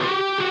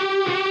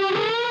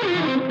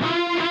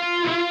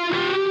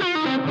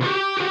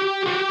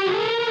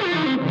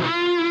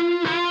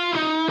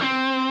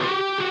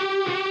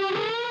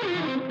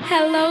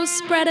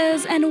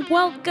spreaders, and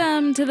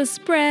welcome to The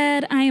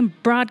Spread. I am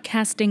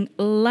broadcasting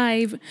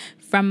live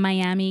from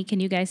Miami. Can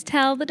you guys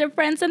tell the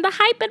difference in the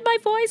hype in my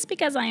voice?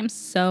 Because I am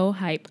so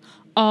hype,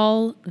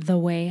 all the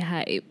way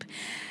hype.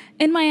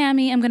 In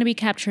Miami, I'm going to be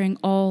capturing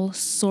all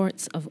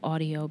sorts of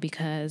audio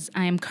because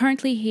I am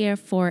currently here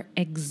for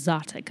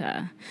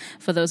Exotica.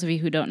 For those of you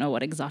who don't know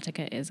what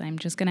Exotica is, I'm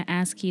just going to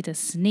ask you to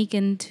sneak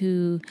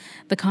into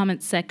the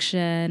comment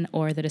section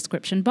or the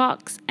description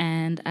box,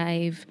 and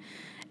I've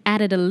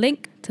added a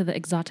link to the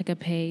Exotica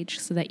page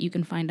so that you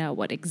can find out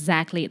what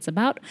exactly it's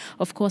about.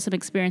 Of course, I'm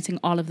experiencing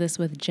all of this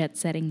with Jet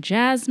Setting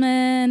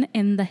Jasmine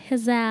in the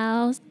his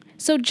house.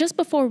 So just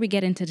before we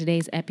get into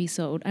today's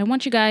episode, I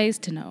want you guys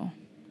to know,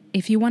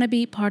 if you want to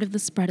be part of the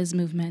Spreaders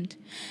movement,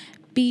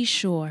 be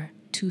sure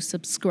to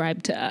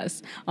subscribe to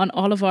us on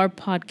all of our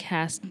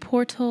podcast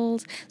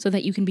portals so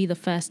that you can be the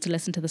first to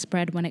listen to The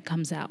Spread when it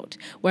comes out.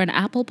 We're on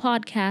Apple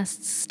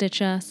Podcasts,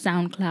 Stitcher,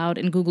 SoundCloud,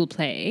 and Google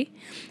Play.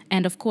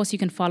 And of course, you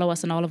can follow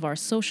us on all of our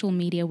social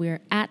media.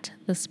 We're at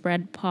The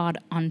Spread Pod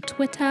on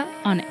Twitter,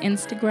 on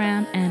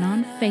Instagram, and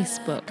on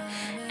Facebook.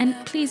 And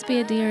please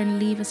be a dear and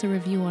leave us a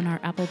review on our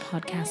Apple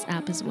Podcast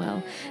app as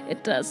well.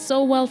 It does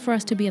so well for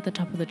us to be at the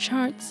top of the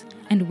charts,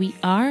 and we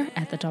are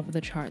at the top of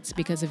the charts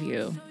because of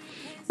you.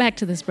 Back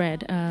to The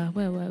Spread.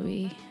 Where were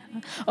we?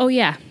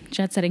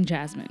 Jet Setting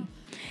Jasmine.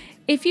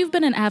 If you've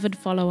been an avid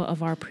follower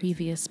of our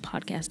previous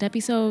podcast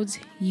episodes,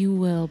 you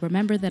will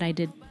remember that I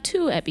did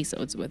 2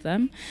 episodes with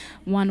them.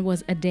 One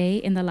was A Day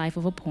in the Life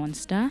of a Porn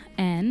Star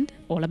and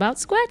All About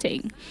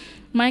Squirting.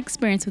 My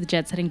experience with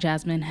Jet Setting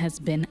Jasmine has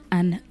been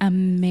an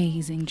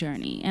amazing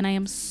journey, and I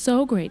am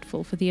so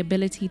grateful for the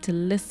ability to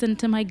listen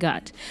to my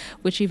gut,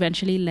 which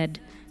eventually led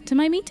to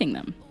my meeting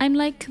them. I'm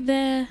like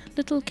the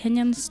little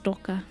Kenyan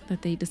stalker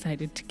that they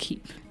decided to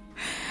keep.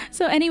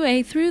 So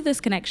anyway, through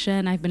this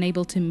connection, I've been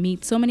able to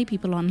meet so many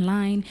people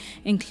online,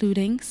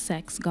 including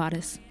sex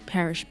goddess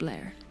Parish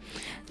Blair.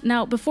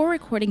 Now, before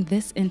recording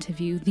this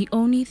interview, the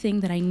only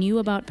thing that I knew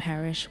about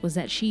Parish was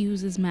that she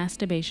uses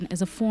masturbation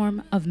as a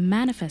form of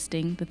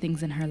manifesting the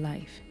things in her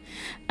life.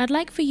 I'd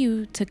like for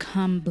you to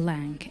come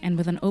blank and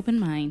with an open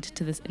mind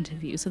to this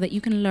interview so that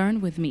you can learn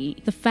with me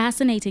the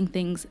fascinating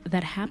things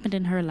that happened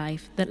in her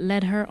life that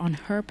led her on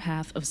her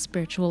path of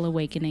spiritual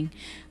awakening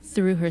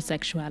through her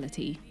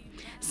sexuality.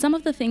 Some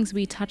of the things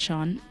we touch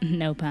on,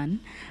 no pun,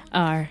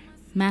 are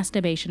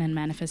masturbation and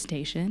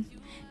manifestation,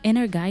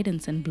 inner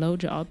guidance and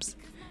blowjobs,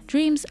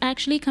 dreams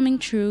actually coming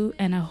true,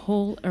 and a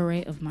whole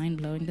array of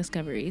mind-blowing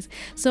discoveries.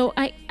 So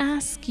I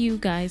ask you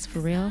guys for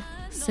real,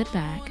 sit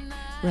back,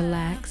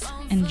 relax,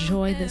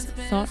 enjoy this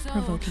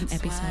thought-provoking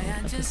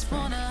episode of The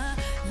Spread.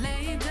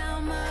 Lay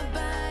down my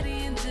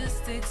body and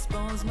just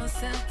expose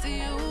myself to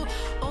you,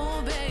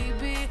 oh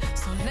baby.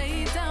 So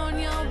lay down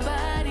your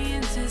body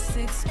and just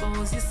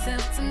expose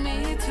yourself to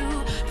me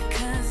too,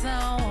 because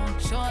I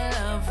want your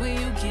love. Will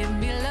you give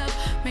me love?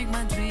 Make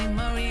my dream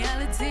a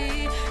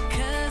reality,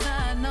 because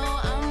I know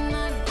I'm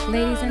not gonna.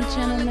 Ladies and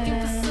gentlemen,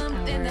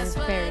 our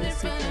very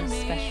super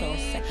special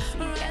sexy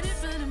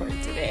guest for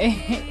today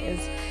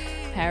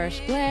is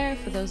Parish Blair.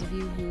 For those of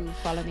you who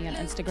follow me on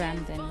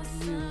Instagram, then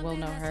you will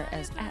know her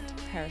as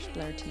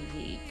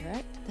 @ParishBlairTV,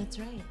 correct? That's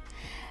right.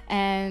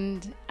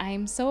 And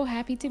I'm so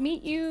happy to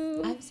meet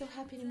you. I'm so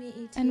happy to meet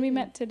you too. And we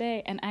met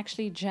today. And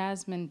actually,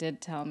 Jasmine did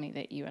tell me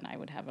that you and I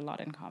would have a lot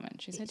in common.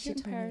 She said, you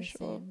and Parish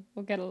will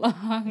get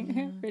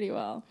along pretty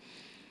well.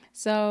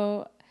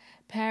 So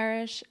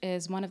Parish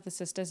is one of the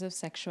Sisters of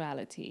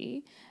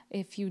Sexuality.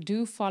 If you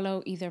do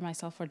follow either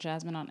myself or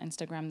Jasmine on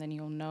Instagram, then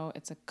you'll know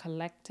it's a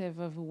collective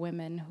of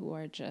women who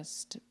are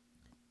just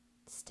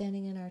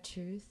standing in our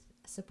truth,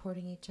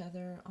 supporting each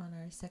other on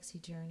our sexy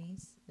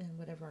journeys and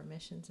whatever our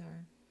missions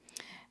are.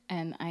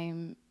 And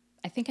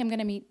I think I'm going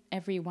to meet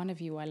every one of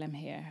you while I'm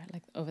here,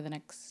 like over the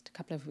next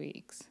couple of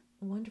weeks.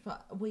 Wonderful.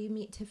 Will you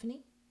meet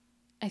Tiffany?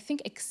 I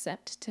think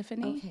except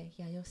Tiffany. Okay,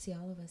 yeah, you'll see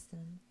all of us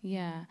then.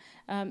 Yeah.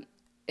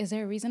 Is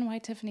there a reason why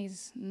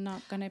Tiffany's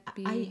not going to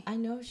be? I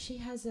know she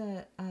has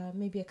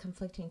maybe a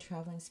conflicting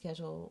traveling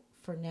schedule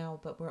for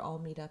now, but we'll all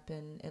meet up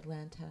in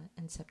Atlanta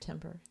in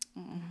September.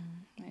 I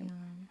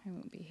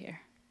won't be here,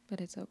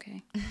 but it's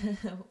okay.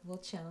 We'll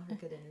channel her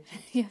good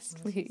energy. Yes,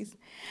 please.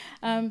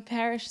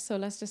 Parish, so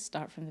let's just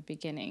start from the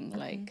beginning. Okay.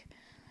 Like,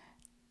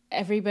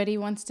 everybody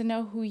wants to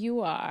know who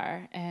you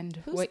are and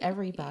who's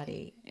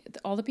everybody?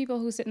 All the people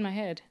who sit in my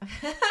head.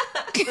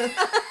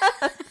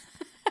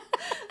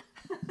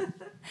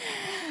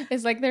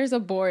 It's like there's a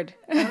board.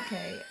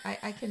 Okay,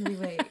 I can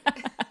relate.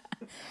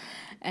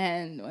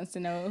 And wants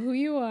to know who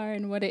you are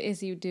and what it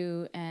is you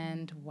do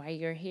and why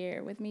you're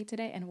here with me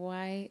today and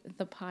why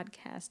the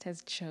podcast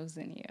has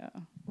chosen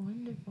you.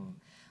 Wonderful.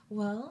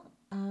 Well,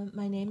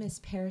 my name is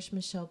Parish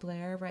Michelle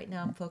Blair. Right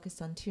now I'm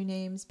focused on 2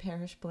 names,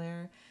 Parish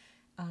Blair.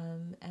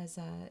 As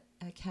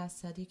Cass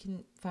said, you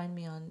can find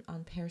me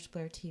on Parish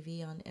Blair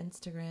TV on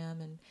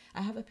Instagram, and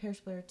I have a Parish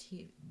Blair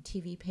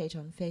TV page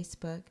on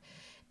Facebook.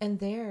 And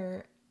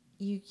there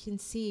you can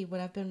see what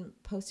I've been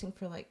posting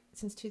for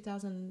since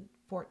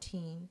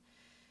 2014.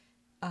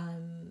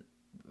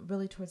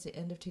 really towards the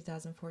end of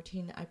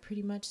 2014, I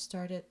pretty much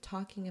started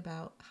talking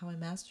about how I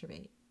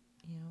masturbate.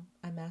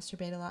 I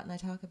masturbate a lot and I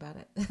talk about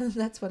it.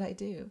 That's what I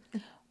do.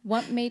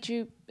 What made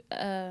you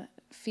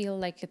feel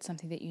like it's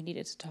something that you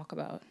needed to talk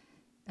about?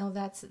 Oh,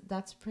 that's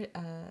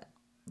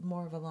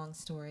more of a long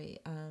story.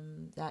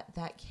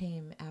 That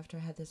came after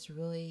I had this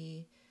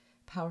really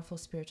powerful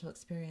spiritual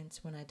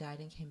experience when I died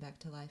and came back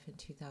to life in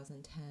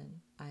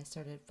 2010. I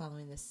started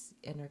following this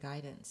inner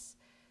guidance,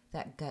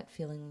 that gut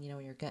feeling, when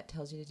your gut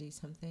tells you to do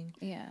something.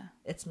 Yeah.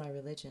 It's my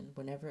religion.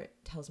 Whenever it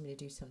tells me to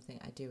do something,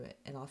 I do it.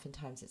 And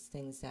oftentimes it's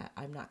things that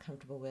I'm not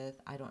comfortable with.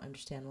 I don't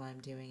understand why I'm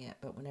doing it.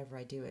 But whenever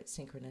I do it,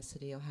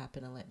 synchronicity will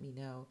happen and let me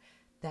know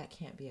that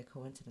can't be a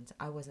coincidence.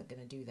 I wasn't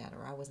going to do that,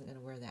 or I wasn't going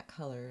to wear that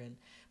color. And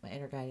my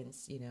inner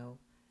guidance,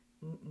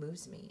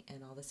 moves me.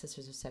 And all the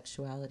Sisters of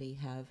Sexuality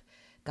have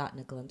gotten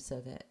a glimpse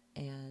of it.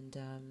 And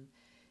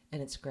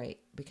it's great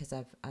because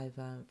I've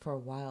for a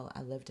while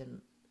I lived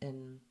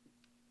in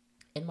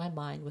my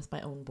mind with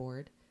my own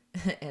board.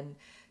 And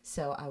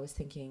so I was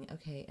thinking,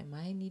 okay, am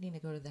I needing to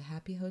go to the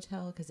happy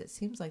hotel? Because it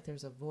seems like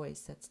there's a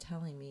voice that's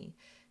telling me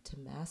to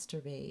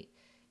masturbate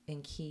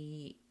in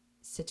key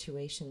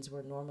situations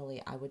where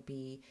normally I would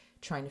be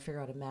trying to figure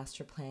out a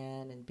master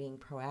plan and being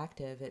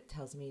proactive. It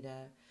tells me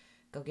to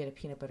go get a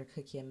peanut butter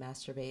cookie and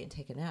masturbate and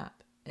take a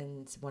nap.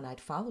 And when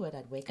I'd follow it,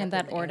 I'd wake In up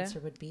that and the order? answer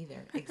would be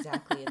there.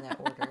 Exactly in that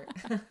order.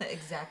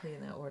 Exactly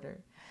in that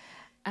order.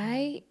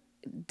 I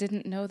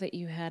didn't know that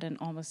you had an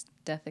almost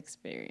death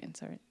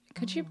experience. Or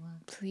could you wow.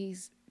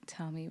 please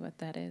tell me what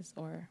that is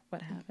or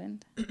what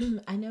happened?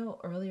 I know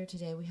earlier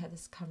today we had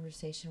this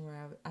conversation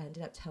where I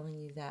ended up telling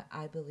you that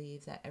I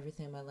believe that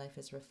everything in my life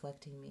is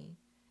reflecting me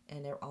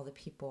and all the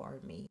people are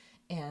me.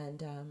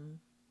 And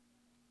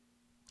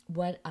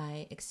what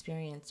I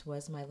experienced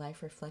was my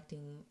life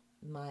reflecting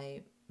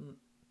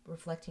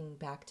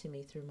back to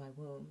me through my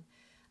womb.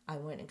 I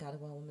went and got a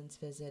woman's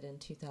visit in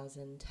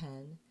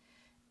 2010,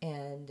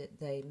 and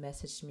they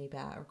messaged me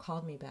back or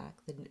called me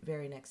back the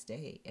very next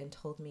day and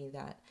told me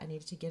that I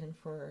needed to get in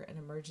for an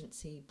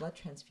emergency blood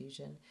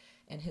transfusion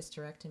and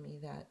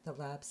hysterectomy, that the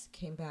labs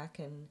came back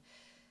and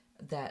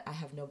that I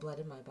have no blood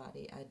in my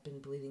body. I'd been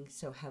bleeding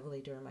so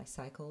heavily during my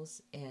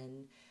cycles,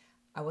 and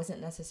I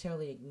wasn't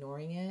necessarily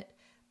ignoring it,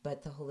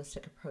 but the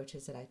holistic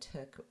approaches that I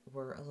took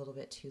were a little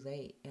bit too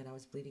late, and I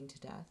was bleeding to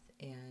death.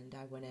 And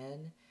I went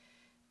in.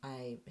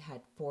 I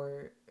had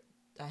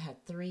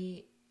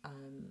three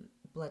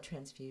blood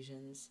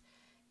transfusions,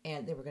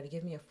 and they were going to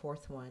give me a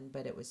fourth one,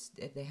 but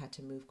they had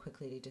to move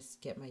quickly to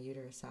just get my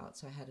uterus out.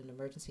 So I had an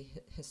emergency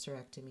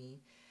hysterectomy,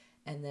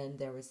 and then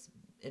there was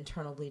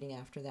internal bleeding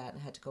after that,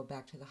 and I had to go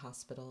back to the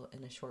hospital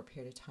in a short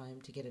period of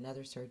time to get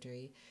another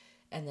surgery.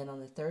 And then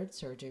on the third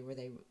surgery, where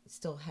they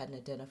still hadn't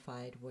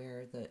identified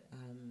where the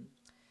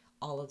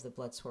all of the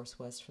blood source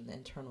was from the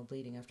internal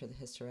bleeding after the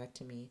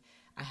hysterectomy,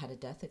 I had a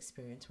death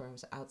experience where I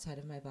was outside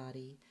of my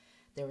body.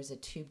 There was a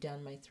tube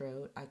down my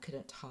throat. I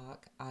couldn't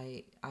talk.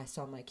 I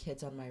saw my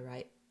kids on my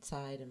right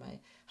side and my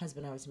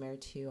husband I was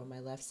married to on my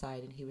left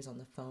side, and he was on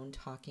the phone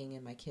talking,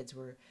 and my kids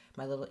were,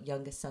 my little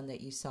youngest son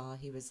that you saw,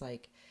 he was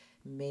like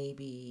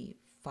maybe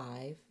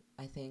 5,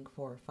 I think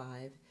 4 or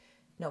 5.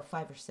 No,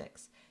 5 or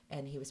 6.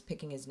 And he was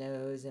picking his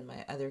nose, and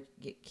my other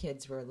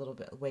kids were a little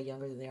bit way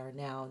younger than they are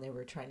now, and they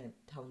were trying to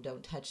tell him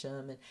don't touch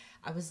them. And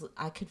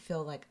I could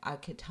feel like I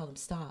could tell them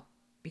stop,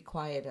 be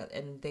quiet,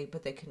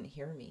 but they couldn't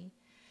hear me.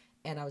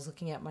 And I was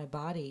looking at my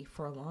body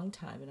for a long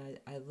time, and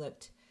I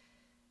looked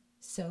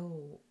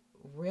so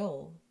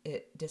real,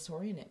 it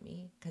disoriented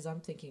me because I'm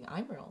thinking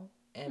I'm real.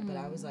 But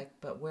I was like,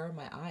 but where are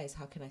my eyes?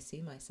 How can I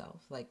see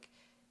myself? Like,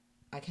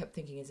 I kept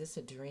thinking, is this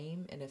a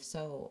dream? And if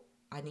so,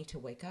 I need to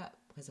wake up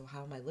because of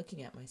how am I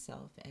looking at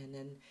myself? And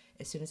then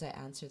as soon as I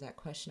answered that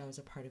question, I was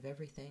a part of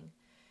everything.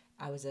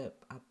 I was a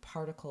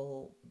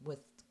particle with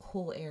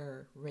cool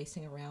air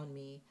racing around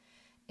me,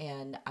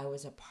 and I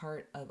was a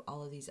part of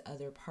all of these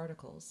other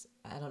particles.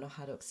 I don't know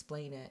how to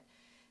explain it.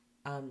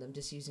 I'm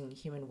just using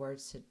human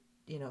words to,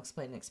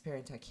 explain an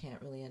experience I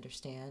can't really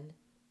understand.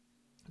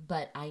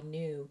 But I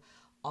knew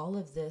all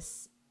of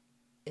this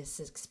is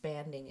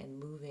expanding and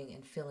moving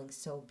and feeling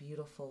so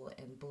beautiful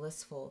and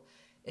blissful.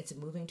 It's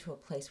moving to a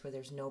place where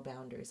there's no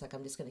boundaries. Like,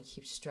 I'm just going to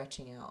keep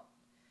stretching out.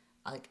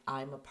 Like,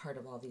 I'm a part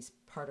of all these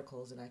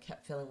particles, and I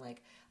kept feeling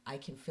like I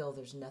can feel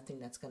there's nothing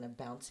that's going to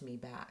bounce me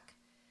back.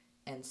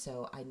 And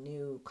so I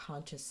knew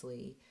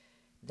consciously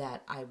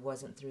that I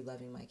wasn't through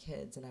loving my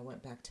kids, and I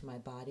went back to my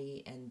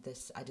body, and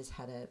I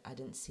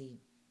didn't see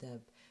the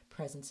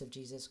presence of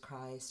Jesus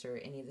Christ or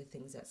any of the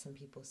things that some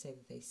people say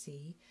that they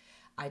see.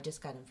 I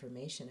just got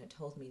information. It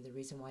told me the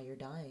reason why you're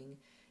dying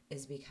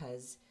is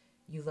because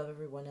you love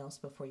everyone else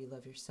before you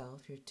love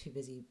yourself. You're too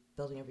busy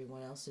building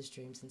everyone else's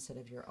dreams instead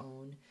of your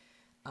own.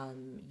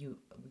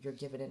 You're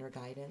given inner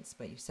guidance,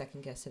 but you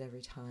second guess it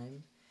every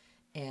time.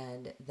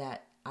 And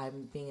that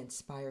I'm being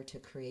inspired to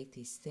create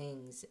these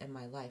things in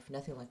my life.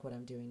 Nothing like what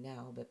I'm doing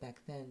now, but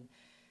back then,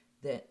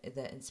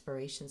 the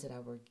inspirations that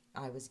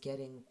I was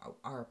getting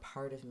are a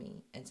part of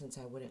me. And since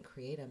I wouldn't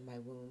create them, my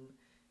womb,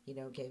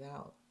 gave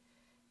out.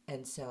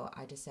 And so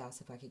I just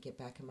asked if I could get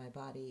back in my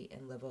body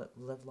and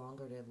live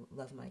longer to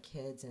love my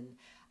kids. And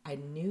I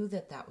knew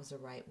that that was the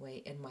right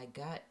way in my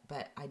gut,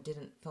 but I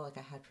didn't feel like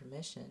I had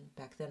permission.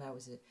 Back then I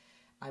was,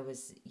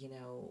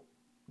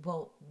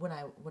 well, when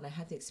I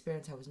had the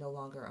experience, I was no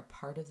longer a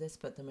part of this,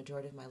 but the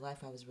majority of my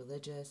life I was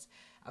religious.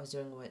 I was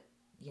doing what,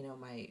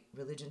 my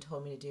religion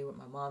told me to do, what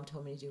my mom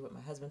told me to do, what my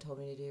husband told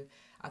me to do.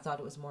 I thought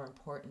it was more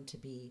important to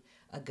be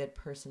a good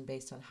person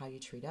based on how you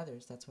treat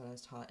others. That's what I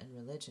was taught in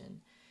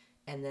religion.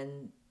 And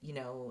then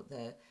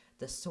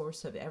the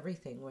source of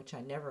everything, which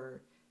I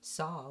never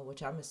saw,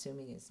 which I'm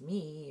assuming is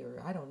me,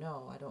 or I don't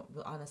know. I don't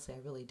honestly, I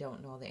really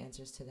don't know all the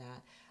answers to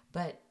that.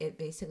 But it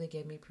basically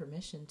gave me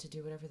permission to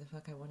do whatever the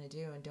fuck I want to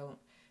do, and don't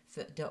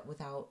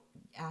without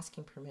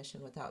asking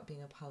permission, without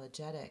being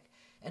apologetic.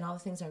 And all the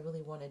things I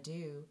really want to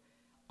do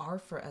are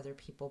for other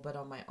people, but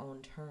on my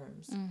own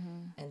terms.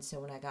 And so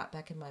when I got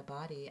back in my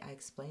body, I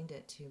explained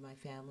it to my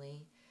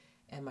family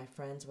and my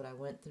friends what I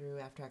went through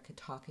after I could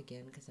talk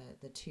again, because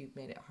the tube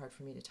made it hard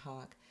for me to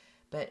talk.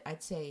 But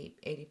I'd say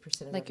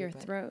 80% of like your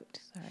everybody, throat.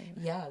 Sorry.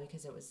 yeah,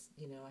 because it was,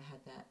 I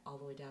had that all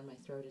the way down my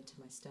throat into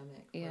my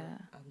stomach for Yeah.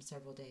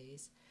 several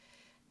days.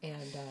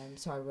 And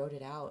so I wrote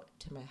it out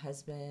to my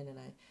husband, and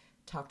I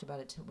talked about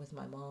it with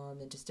my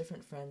mom and just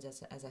different friends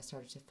as I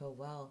started to feel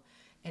well.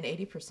 And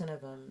 80%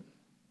 of them,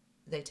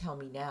 they tell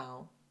me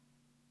now,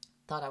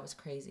 thought I was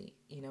crazy,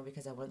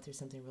 because I went through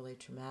something really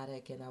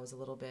traumatic, and I was a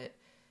little bit,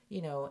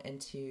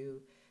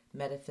 into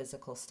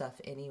metaphysical stuff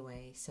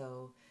anyway.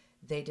 So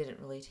they didn't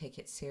really take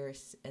it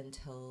serious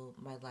until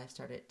my life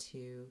started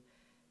to,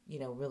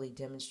 really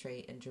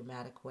demonstrate in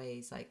dramatic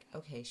ways. Like,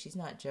 okay, she's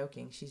not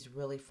joking. She's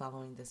really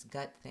following this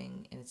gut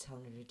thing, and it's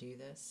telling her to do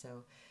this.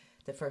 So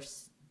the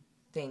first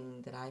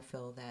thing that I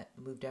feel that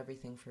moved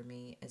everything for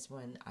me is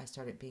when I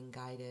started being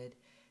guided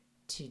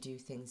to do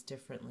things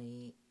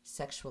differently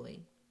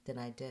sexually than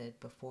I did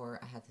before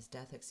I had this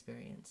death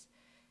experience.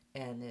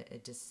 And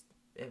it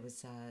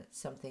was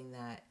something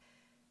that,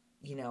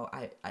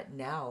 I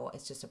now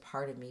it's just a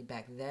part of me.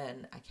 Back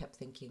then I kept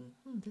thinking,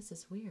 this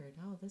is weird.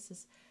 Oh,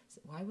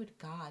 why would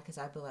God, because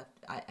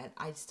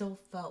I still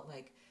felt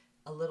like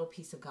a little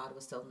piece of God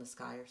was still in the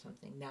sky or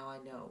something. Now I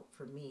know,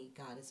 for me,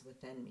 God is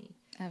within me.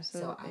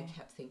 Absolutely. So I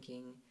kept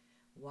thinking,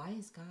 why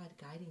is God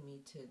guiding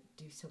me to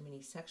do so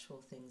many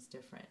sexual things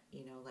different?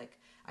 Like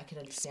I could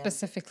understand.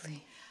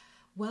 Specifically.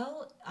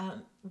 Well,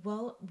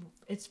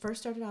 it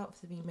first started out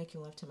with me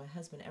making love to my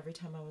husband. Every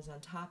time I was on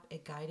top,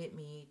 it guided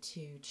me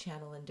to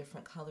channel in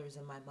different colors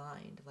in my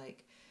mind.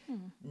 Like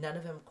none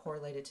of them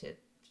correlated to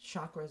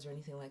chakras or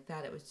anything like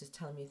that. It was just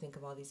telling me to think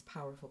of all these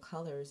powerful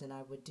colors, and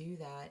I would do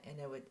that. And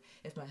it would,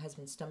 if my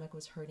husband's stomach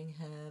was hurting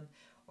him,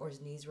 or his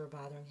knees were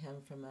bothering him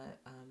from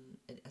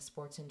a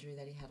sports injury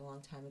that he had a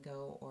long time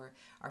ago, or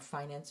our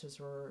finances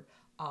were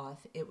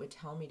off, it would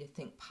tell me to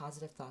think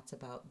positive thoughts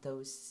about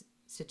those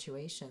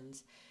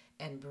situations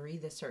and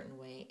breathe a certain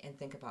way and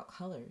think about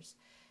colors.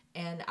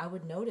 And I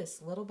would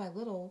notice little by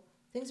little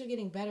things are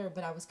getting better,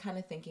 but I was kind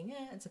of thinking,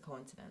 it's a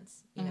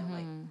coincidence.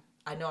 Like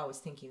I know I was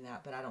thinking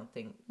that, but I don't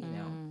think,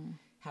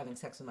 having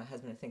sex with my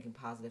husband and thinking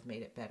positive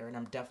made it better. And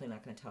I'm definitely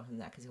not going to tell him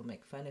that because he'll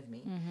make fun of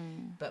me.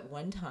 But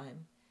one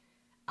time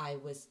I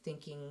was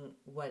thinking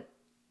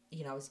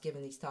I was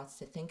given these thoughts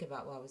to think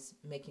about while I was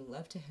making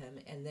love to him.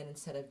 And then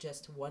instead of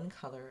just one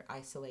color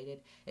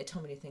isolated, it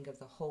told me to think of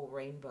the whole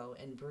rainbow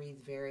and breathe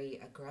very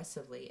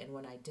aggressively. And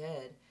when I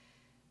did,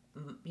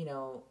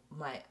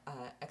 my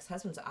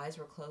ex-husband's eyes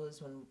were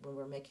closed when we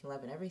were making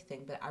love and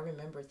everything. But I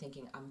remember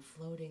thinking, I'm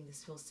floating.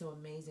 This feels so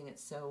amazing.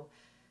 It's so,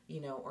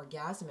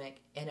 orgasmic.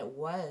 And it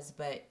was,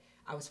 but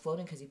I was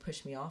floating because he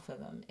pushed me off of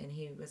him. And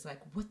he was like,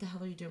 what the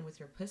hell are you doing with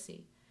your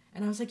pussy?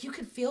 And I was like, you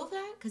could feel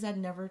that? Because I'd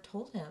never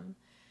told him.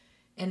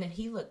 And then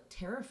he looked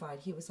terrified.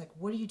 He was like,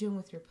 what are you doing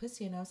with your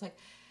pussy? And I was like,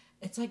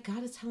 it's like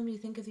God is telling me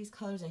to think of these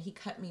colors. And he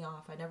cut me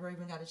off. I never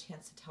even got a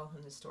chance to tell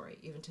him the story,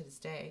 even to this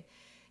day.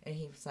 And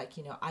he was like,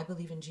 I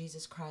believe in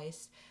Jesus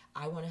Christ.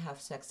 I want to have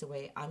sex the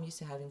way I'm used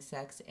to having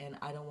sex. And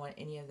I don't want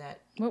any of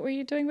that. What were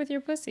you doing with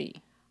your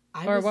pussy?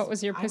 What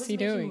was your pussy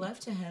doing? I was making love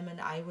to him,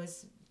 and I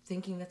was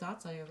thinking the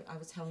thoughts I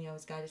was telling you I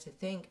was guided to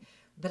think.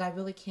 But I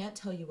really can't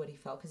tell you what he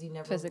felt because he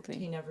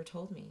never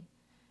told me.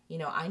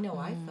 I know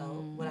I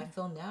felt what I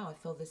feel now.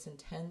 I feel this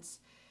intense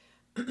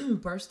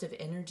burst of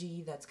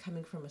energy that's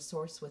coming from a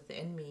source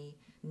within me.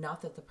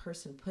 Not that the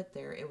person put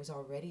there, it was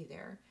already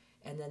there.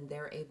 And then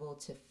they're able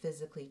to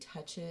physically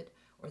touch it,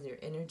 or their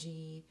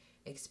energy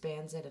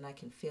expands it, and I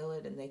can feel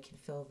it, and they can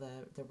feel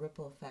the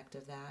ripple effect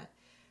of that.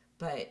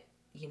 But,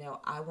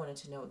 I wanted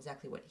to know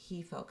exactly what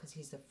he felt because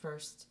he's the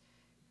first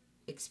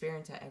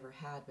experience I ever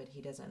had, but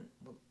he doesn't,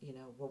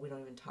 we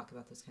don't even talk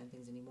about those kind of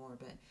things anymore.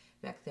 But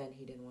back then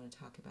he didn't want to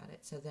talk about it.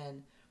 So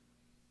then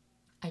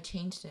I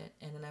changed it,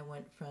 and then I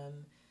went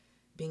from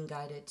being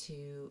guided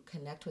to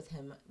connect with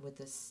him with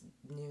this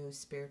new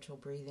spiritual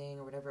breathing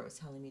or whatever it was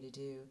telling me to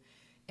do,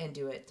 and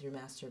do it through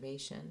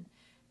masturbation.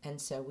 And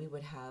so we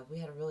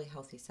had a really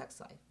healthy sex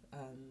life.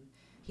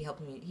 He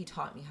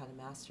taught me how to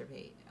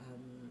masturbate.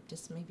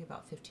 Just maybe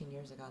about 15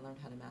 years ago, I learned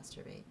how to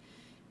masturbate.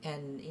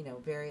 and,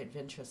 very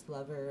adventurous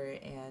lover.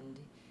 And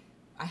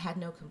I had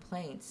no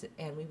complaints,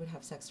 and we would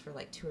have sex for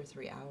like 2 or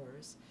 3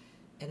 hours.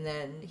 And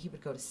then he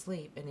would go to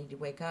sleep, and he'd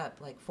wake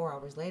up like 4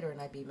 hours later, and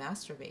I'd be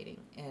masturbating.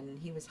 And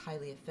he was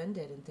highly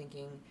offended and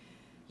thinking,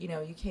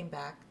 you came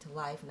back to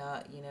life,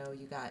 not,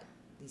 you got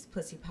these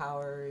pussy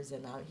powers.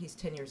 And he's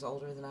 10 years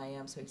older than I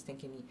am, so he's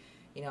thinking,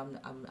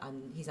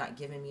 he's not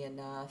giving me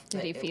enough.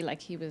 Did he feel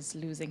like he was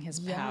losing his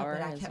power?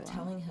 Yeah, but I kept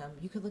telling him,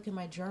 you could look in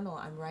my journal.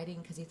 I'm writing,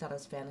 because he thought I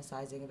was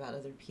fantasizing about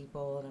other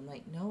people. And I'm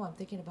like, no, I'm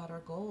thinking about our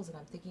goals, and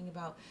I'm thinking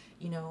about,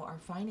 our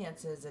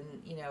finances. And,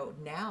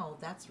 now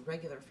that's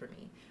regular for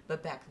me.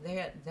 But back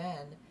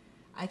then,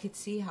 I could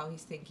see how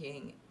he's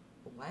thinking,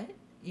 what?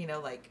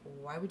 Like,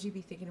 why would you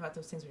be thinking about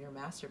those things when you're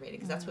masturbating?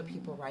 Because that's what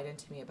people write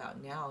into me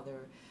about now.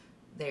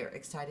 They're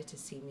excited to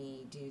see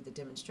me do the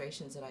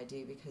demonstrations that I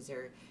do, because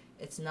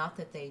it's not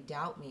that they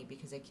doubt me,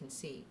 because they can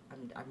see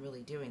I'm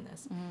really doing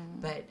this.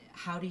 But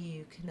how do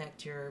you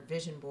connect your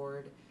vision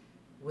board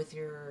with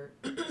your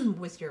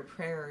with your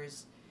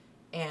prayers,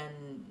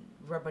 and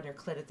rub on your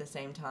clit at the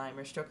same time,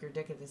 or stroke your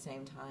dick at the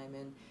same time?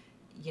 And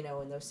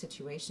in those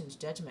situations,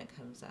 judgment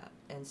comes up.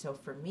 And so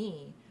for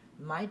me,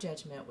 my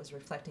judgment was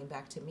reflecting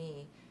back to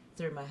me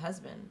through my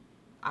husband.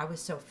 I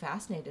was so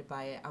fascinated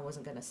by it, I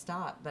wasn't going to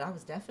stop, but I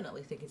was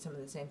definitely thinking some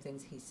of the same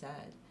things he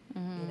said.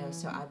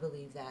 So I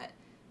believe that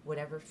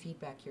whatever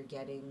feedback you're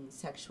getting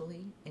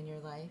sexually in your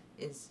life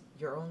is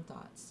your own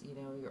thoughts,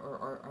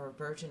 or a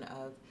version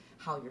of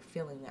how you're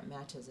feeling that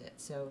matches it.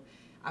 So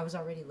I was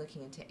already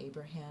looking into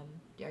Abraham.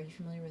 Are you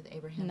familiar with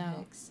Abraham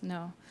Hicks?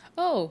 No.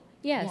 Oh,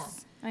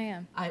 yes, yeah. I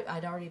am.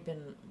 I'd already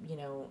been,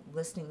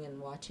 listening and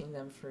watching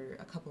them for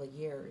a couple of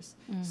years.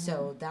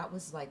 So that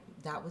was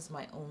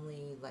my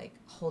only, like,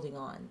 holding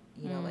on.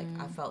 Like,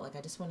 I felt like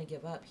I just want to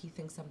give up. He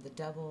thinks I'm the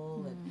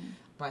devil. And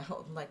my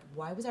whole, like,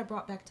 why was I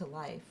brought back to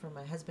life? For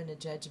my husband to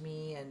judge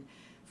me, and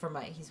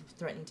he's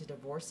threatening to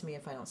divorce me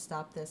if I don't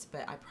stop this,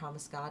 but I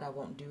promise God I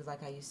won't do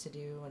like I used to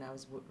do when I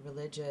was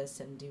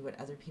religious and do what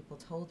other people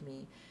told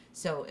me.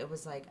 So it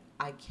was like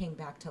I came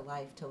back to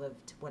life to live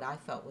what I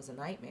felt was a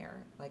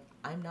nightmare. Like,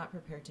 I'm not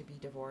prepared to be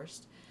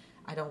divorced.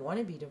 I don't want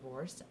to be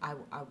divorced.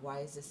 Why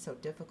is this so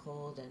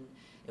difficult? And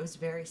it was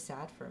very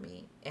sad for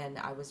me. And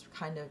I was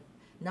kind of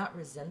not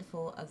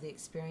resentful of the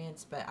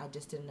experience, but I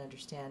just didn't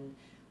understand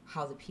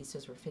how the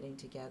pieces were fitting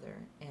together.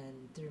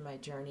 And through my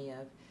journey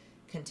of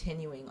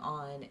continuing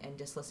on and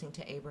just listening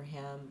to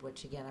Abraham,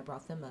 which again, I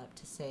brought them up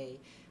to say,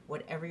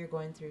 whatever you're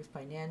going through,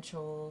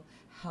 financial,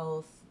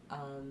 health,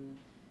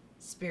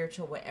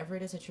 spiritual, whatever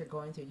it is that you're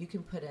going through, you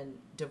can put in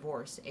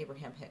divorce,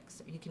 Abraham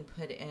Hicks. You can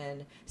put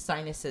in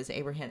sinuses,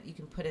 Abraham. You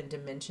can put in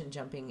dimension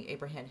jumping,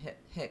 Abraham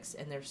Hicks.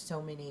 And there's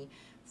so many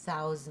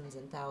thousands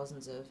and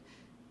thousands of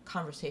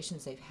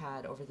conversations they've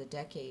had over the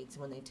decades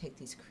when they take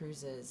these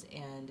cruises,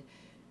 and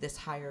this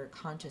higher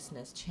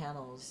consciousness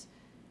channels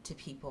to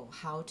people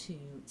how to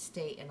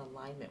stay in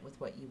alignment with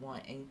what you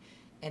want. And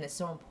it's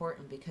so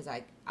important, because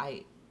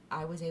I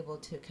was able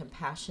to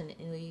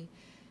compassionately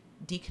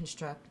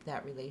deconstruct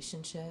that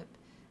relationship,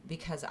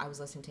 because I was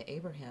listening to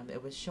Abraham.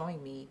 It was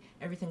showing me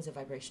everything's a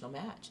vibrational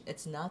match.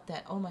 It's not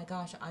that, oh my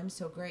gosh, I'm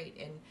so great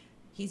and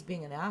he's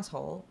being an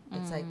asshole.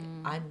 It's like,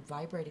 I'm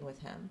vibrating with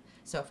him.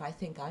 So if I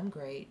think I'm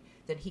great,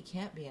 then he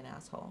can't be an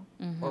asshole.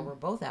 Or we're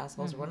both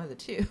assholes, or one of the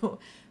two.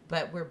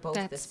 But we're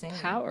both the same.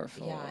 That's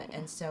powerful. Yeah,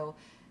 and so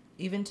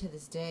even to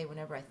this day,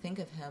 whenever I think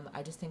of him,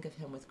 I just think of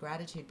him with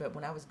gratitude. But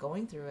when I was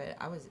going through it,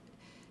 I was,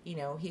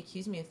 he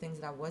accused me of things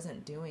that I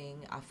wasn't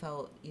doing. I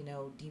felt,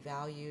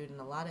 devalued and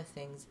a lot of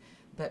things.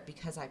 But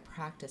because I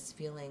practiced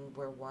feeling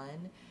we're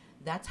one,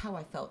 that's how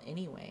I felt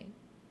anyway.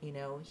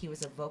 He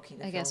was evoking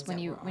the feelings. I guess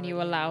when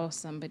you allow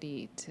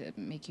somebody to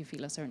make you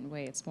feel a certain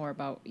way, it's more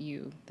about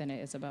you than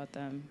it is about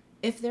them.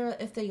 If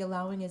the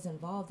allowing is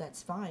involved,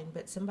 that's fine.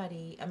 But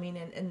somebody, I mean,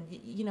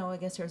 and I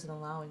guess there's an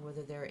allowing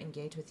whether they're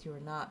engaged with you or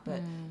not.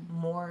 But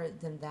more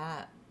than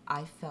that,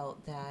 I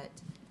felt that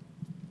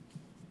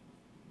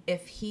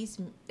if he's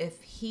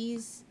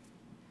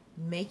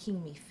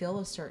making me feel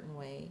a certain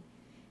way,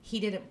 he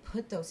didn't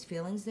put those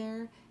feelings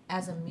there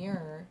as a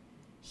mirror.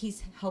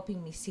 He's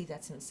helping me see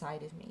that's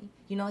inside of me.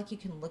 Like you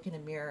can look in a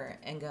mirror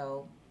and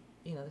go,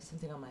 there's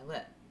something on my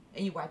lip,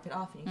 and you wipe it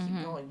off and you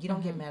keep going. You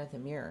don't get mad at the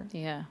mirror.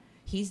 Yeah.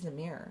 He's the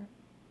mirror,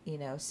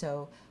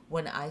 so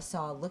when I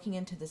saw looking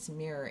into this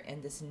mirror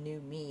and this new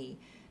me,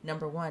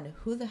 number one,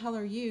 who the hell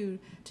are you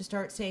to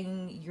start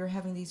saying you're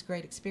having these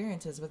great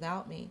experiences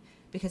without me?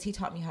 Because he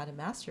taught me how to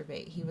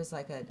masturbate. He was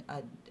like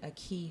a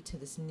key to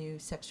this new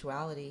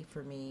sexuality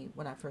for me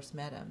when I first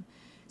met him.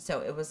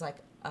 So it was like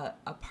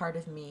a part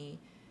of me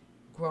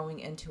growing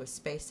into a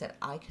space that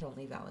I could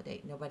only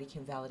validate. Nobody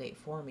can validate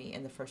for me.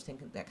 And the first thing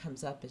that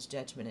comes up is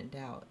judgment and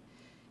doubt.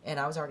 And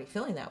I was already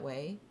feeling that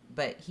way,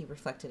 but he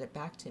reflected it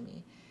back to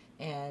me.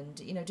 And,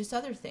 just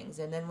other things.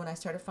 And then when I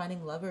started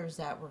finding lovers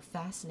that were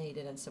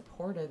fascinated and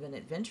supportive and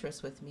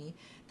adventurous with me,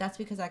 that's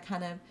because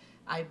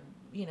I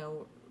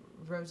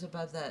rose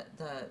above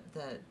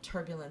the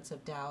turbulence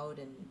of doubt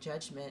and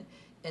judgment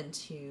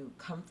into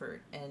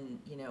comfort and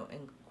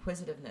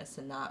inquisitiveness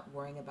and not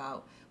worrying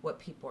about what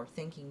people are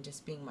thinking,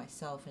 just being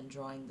myself and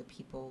drawing the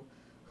people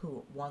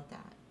who want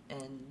that.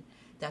 And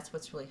that's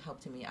what's really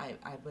helped me. I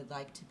would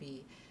like to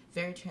be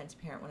very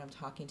transparent when I'm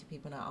talking to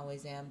people, and I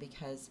always am,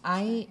 because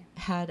I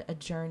had a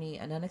journey,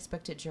 an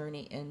unexpected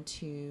journey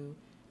into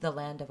the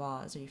land of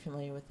Oz. Are you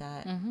familiar with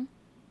that? Mm-hmm.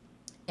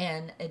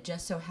 And it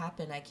just so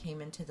happened I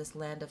came into this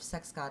land of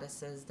sex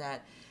goddesses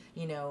that,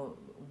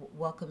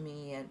 welcomed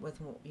me and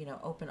with,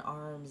 open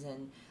arms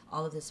and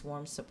all of this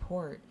warm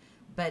support.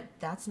 But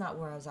that's not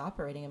where I was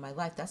operating in my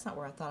life. That's not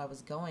where I thought I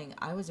was going.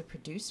 I was a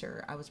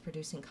producer. I was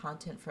producing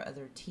content for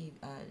other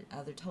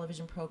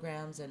television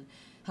programs and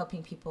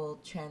helping people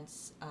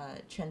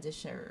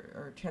transition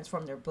or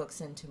transform their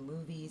books into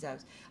movies. I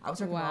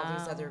was working on all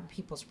these other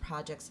people's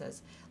projects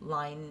as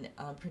line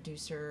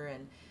producer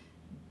and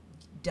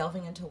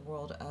delving into a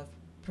world of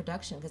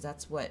production, because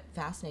that's what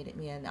fascinated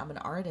me. And I'm an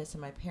artist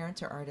and my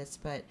parents are artists,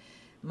 but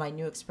my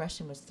new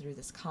expression was through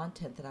this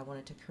content that I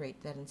wanted to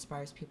create that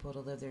inspires people to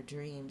live their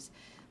dreams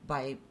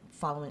by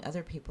following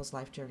other people's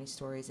life journey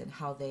stories and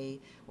how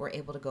they were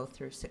able to go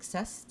through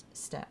success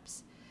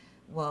steps.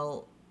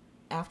 Well,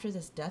 after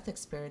this death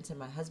experience and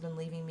my husband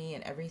leaving me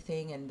and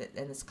everything, and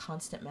this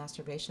constant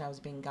masturbation I was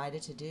being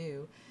guided to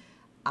do,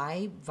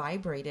 I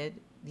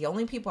vibrated. The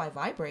only people I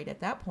vibrate at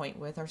that point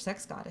with are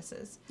sex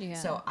goddesses. Yeah.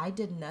 So I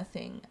did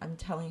nothing. I'm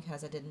telling you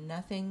guys, I did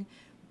nothing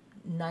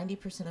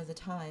 90% of the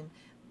time.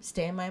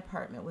 Stay in my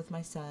apartment with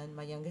my son,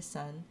 my youngest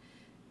son,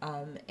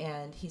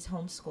 and he's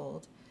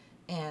homeschooled.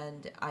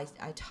 And I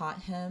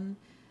taught him.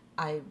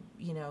 I,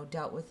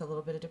 dealt with a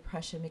little bit of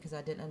depression because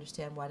I didn't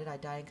understand, why did I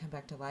die and come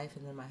back to life?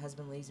 And then my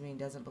husband leaves me and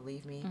doesn't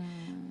believe me.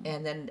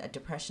 And then a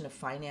depression of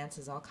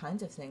finances, all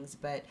kinds of things.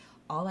 But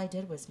all I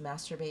did was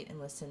masturbate and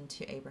listen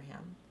to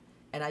Abraham.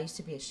 And I used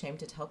to be ashamed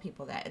to tell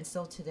people that. And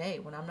still today,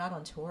 when I'm not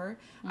on tour,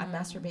 I'm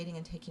masturbating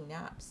and taking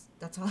naps.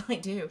 That's all I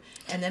do.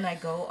 And then I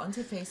go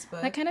onto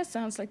Facebook. That kind of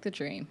sounds like the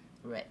dream.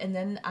 Right. And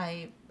then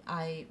I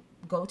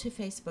go to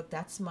Facebook.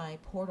 That's my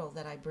portal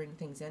that I bring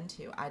things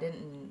into. I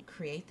didn't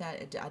create that.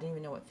 I didn't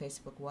even know what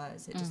Facebook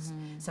was. It just,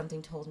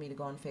 something told me to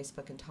go on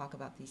Facebook and talk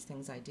about these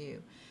things I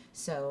do.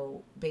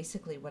 So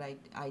basically what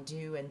I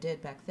do and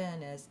did back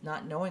then, is,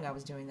 not knowing I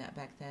was doing that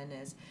back then,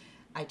 is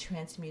I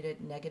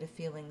transmuted negative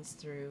feelings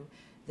through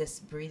this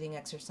breathing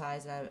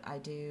exercise I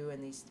do,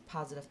 and these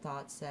positive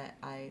thoughts that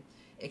I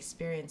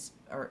experience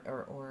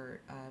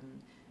or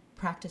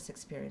practice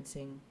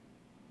experiencing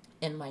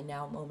in my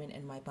now moment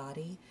in my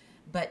body.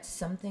 But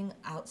something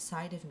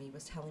outside of me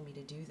was telling me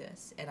to do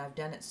this, and I've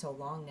done it so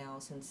long now,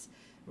 since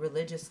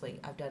religiously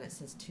I've done it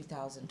since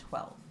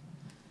 2012,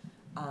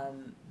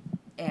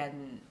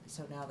 and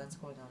so now that's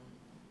going on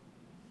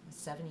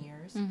 7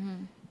 years.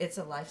 It's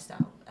a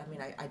lifestyle. I mean,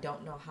 I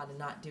don't know how to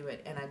not do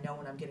it, and I know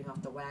when I'm getting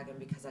off the wagon,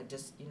 because I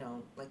just,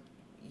 like,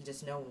 you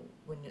just know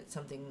when it's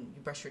something,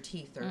 you brush your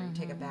teeth or you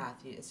take a bath,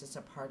 it's just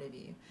a part of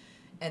you.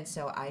 And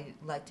so I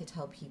like to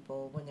tell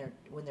people,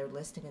 when they're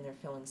listening and they're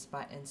feeling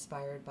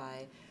inspired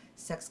by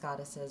sex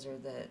goddesses or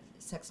the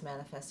sex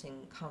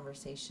manifesting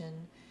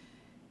conversation,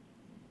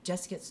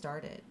 just get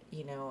started,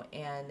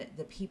 and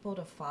the people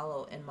to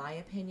follow, in my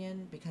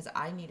opinion, because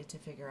I needed to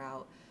figure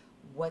out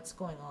what's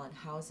going on,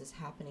 how is this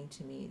happening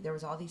to me. There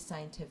was all these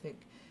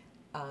scientific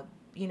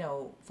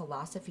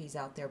philosophies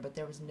out there, but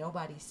there was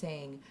nobody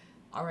saying,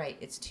 all right,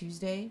 it's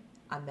Tuesday,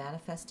 I'm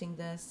manifesting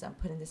this, I'm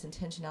putting this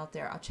intention out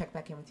there, I'll check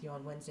back in with you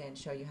on Wednesday and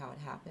show you how it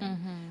happened.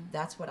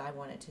 That's what I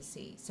wanted to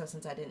see. So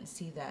since I didn't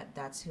see that,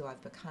 that's who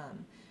I've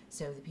become.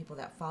 So the people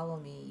that follow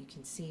me, you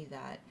can see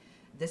that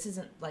this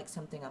isn't like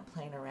something I'm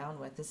playing around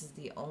with. This is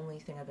the only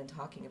thing I've been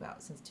talking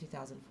about since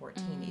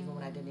 2014, even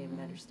when I didn't even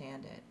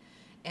understand it.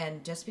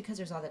 And just because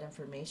there's all that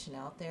information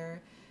out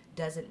there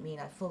doesn't mean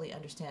I fully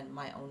understand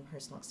my own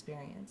personal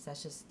experience.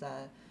 That's just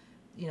the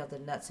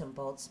nuts and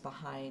bolts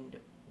behind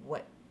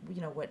what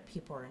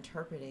people are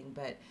interpreting.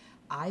 But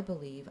I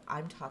believe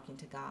I'm talking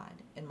to God.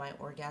 In my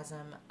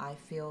orgasm, I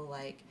feel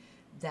like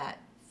that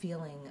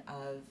feeling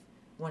of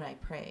when I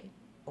pray,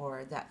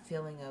 or that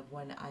feeling of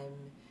when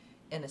I'm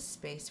in a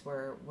space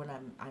where, when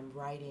I'm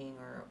writing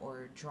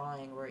or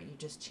drawing, where you're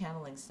just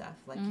channeling stuff,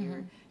 like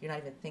you're not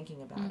even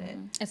thinking about it.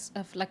 It's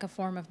like a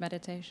form of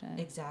meditation.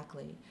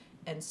 Exactly.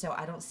 And so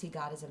I don't see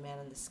God as a man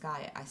in the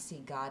sky. I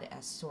see God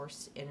as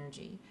source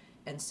energy.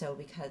 And so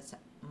because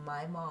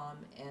my mom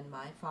and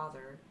my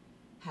father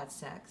had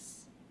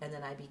sex, and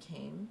then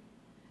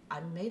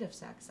I'm made of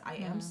sex. I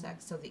am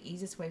sex. So the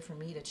easiest way for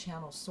me to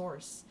channel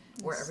source,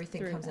 where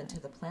everything comes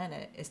into the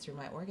planet, is through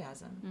my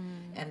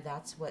orgasm. And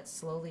that's what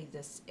slowly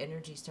this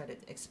energy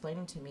started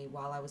explaining to me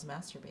while I was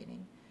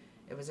masturbating.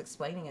 It was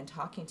explaining and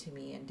talking to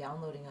me and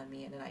downloading on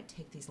me, and then I'd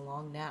take these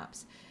long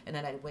naps, and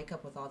then I'd wake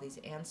up with all these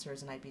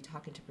answers, and I'd be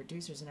talking to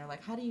producers, and they're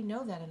like, how do you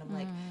know that? And I'm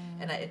like,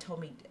 it told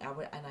me,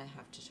 and I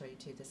have to show you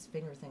too, this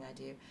finger thing I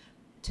do,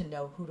 to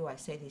know who do I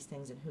say these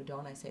things and who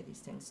don't I say these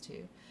things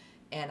to.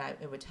 And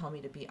it would tell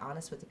me to be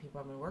honest with the people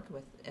I'm going to work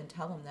with, and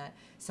tell them that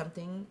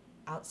something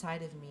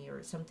outside of me,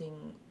 or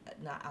something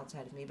not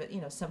outside of me, but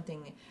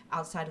something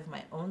outside of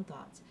my own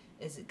thoughts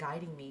is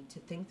guiding me to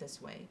think this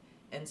way.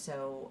 And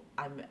so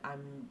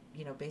I'm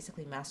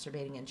basically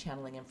masturbating and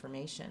channeling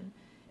information,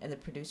 and the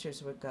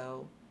producers would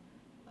go,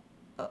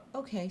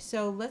 okay,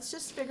 so let's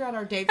just figure out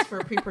our dates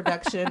for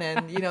pre-production.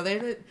 And they're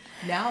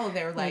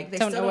like, they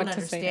don't still know don't what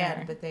to say to her.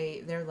 understand, but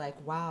they're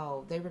like,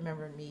 wow, they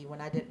remember me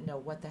when I didn't know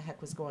what the heck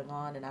was going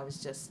on, and I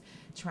was just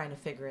trying to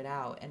figure it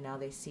out. And now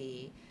they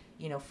see,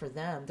 for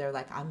them, they're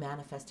like, I'm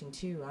manifesting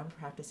too, I'm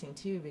practicing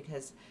too,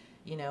 because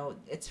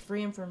it's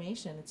free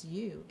information. It's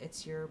you,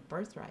 it's your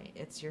birthright,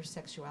 it's your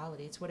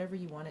sexuality, it's whatever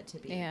you want it to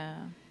be. Yeah.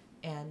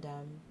 And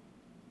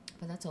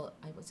but that's all.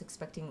 I was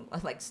expecting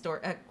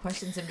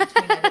questions in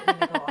between. I didn't mean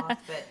to go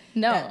off, but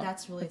No,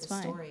 that's really the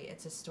fine. story.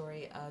 It's a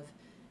story of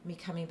me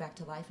coming back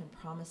to life and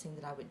promising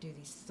that I would do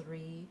these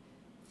 3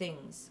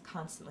 things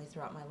constantly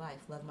throughout my life: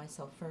 love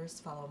myself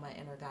first, follow my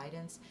inner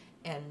guidance,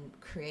 and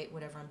create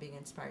whatever I'm being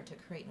inspired to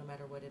create, no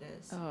matter what it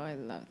is. Oh, I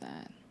love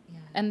that. Yeah.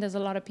 And there's a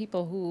lot of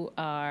people who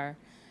are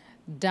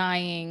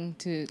dying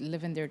to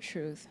live in their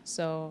truth.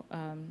 So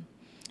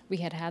we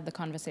had the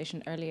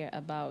conversation earlier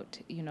about,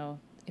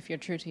 if you're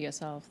true to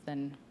yourself,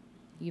 then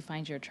you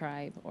find your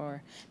tribe,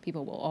 or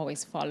people will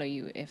always follow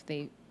you if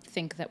they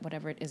think that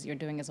whatever it is you're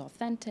doing is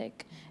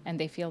authentic, and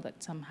they feel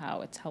that somehow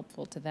it's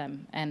helpful to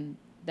them and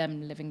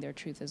them living their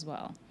truth as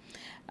well.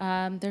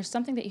 There's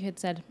something that you had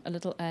said a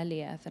little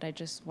earlier that I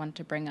just want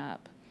to bring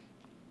up.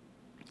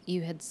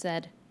 You had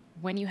said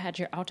when you had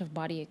your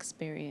out-of-body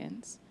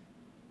experience,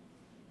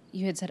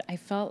 you had said, I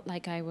felt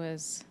like I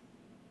was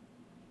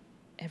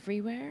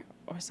everywhere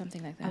or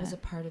something like that. I was a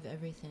part of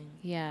everything.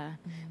 Yeah,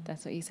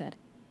 that's what you said.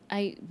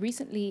 I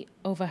recently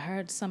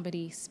overheard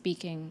somebody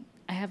speaking.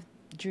 I have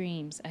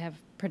dreams. I have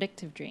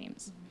predictive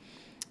dreams.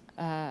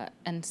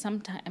 And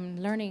sometimes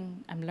I'm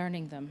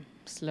learning them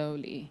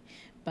slowly,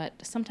 but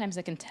sometimes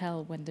I can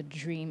tell when the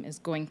dream is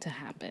going to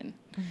happen.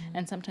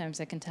 And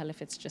sometimes I can tell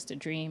if it's just a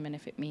dream and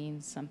if it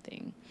means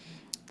something.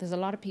 There's a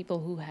lot of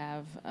people who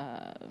have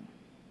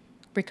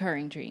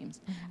recurring dreams.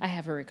 I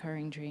have a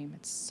recurring dream.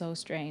 It's so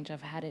strange.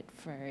 I've had it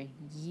for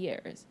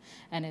years,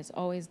 and it's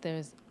always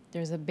there's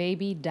a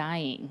baby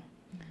dying,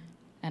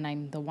 and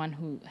I'm the one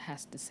who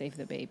has to save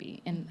the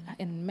baby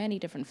in many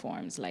different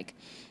forms, like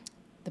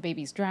the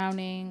baby's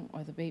drowning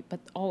or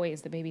but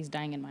always the baby's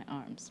dying in my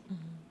arms.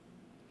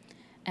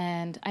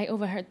 And I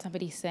overheard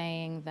somebody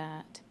saying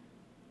that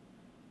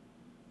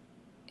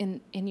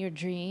in your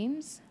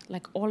dreams,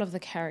 like all of the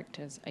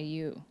characters are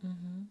you.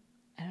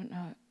 I don't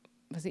know.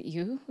 Was it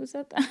you who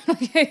said that?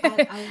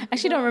 I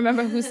actually don't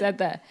remember who said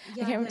that. Yeah, I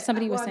can't remember.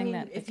 Somebody was saying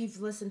that. If you've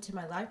listened to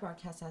my live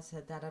broadcast, I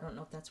said that. I don't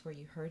know if that's where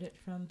you heard it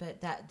from, but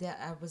that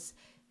I was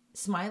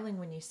smiling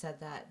when you said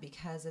that,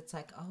 because it's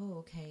like, oh,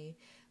 okay,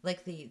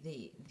 like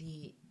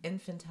the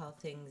infantile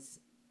things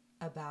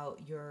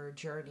about your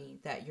journey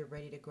that you're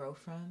ready to grow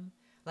from,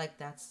 like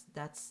that's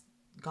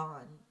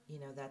gone.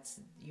 That's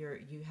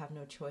you have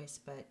no choice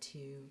but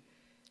to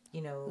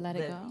Let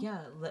it go. Yeah,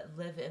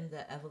 live in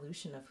the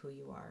evolution of who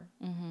you are.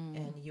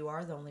 And you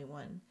are the only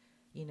one,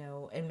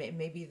 and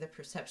maybe the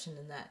perception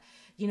in that.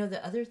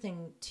 The other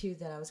thing too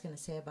that I was going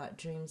to say about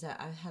dreams, that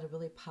I've had a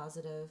really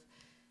positive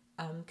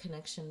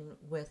connection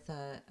with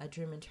a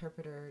dream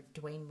interpreter,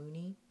 Dwayne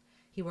Mooney.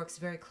 He works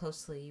very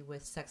closely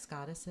with sex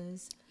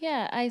goddesses.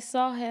 Yeah, I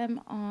saw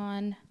him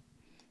on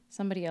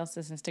somebody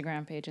else's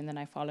Instagram page, and then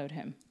I followed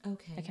him.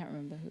 Okay. I can't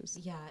remember whose.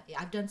 Yeah,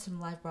 I've done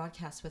some live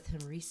broadcasts with him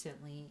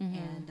recently,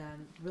 and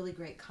really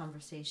great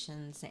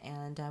conversations,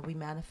 and we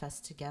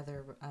manifest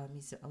together.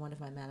 He's one of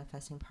my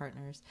manifesting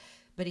partners,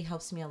 but he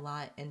helps me a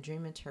lot in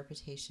dream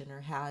interpretation, or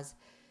has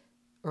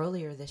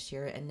earlier this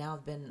year, and now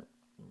I've been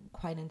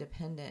quite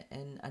independent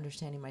in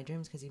understanding my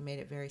dreams, because he made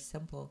it very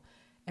simple.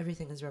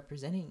 Everything is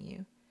representing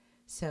you.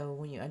 So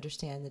when you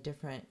understand the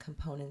different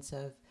components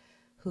of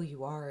who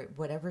you are,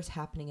 whatever's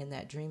happening in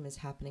that dream is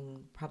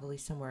happening probably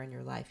somewhere in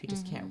your life. You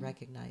just can't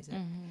recognize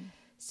it.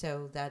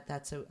 So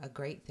that's a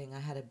great thing. I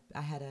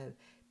had a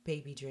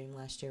baby dream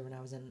last year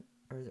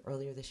or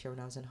earlier this year when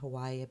I was in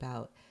Hawaii,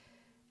 about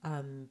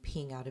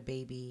peeing out a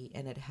baby,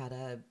 and it had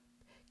a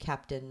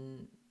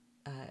Captain,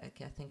 I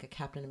think a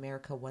Captain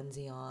America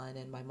onesie on,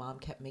 and my mom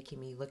kept making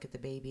me look at the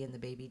baby, and the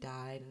baby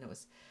died, and it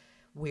was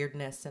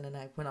weirdness. And then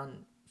I went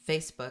on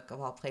Facebook,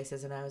 of all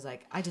places, and I was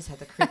like, I just had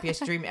the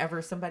creepiest dream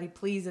ever. Somebody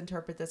please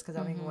interpret this, because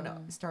I don't even want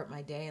to start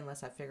my day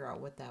unless I figure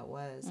out what that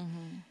was.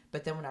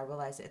 But then when I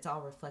realized it's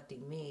all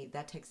reflecting me,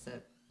 that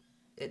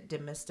it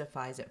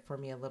demystifies it for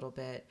me a little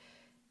bit,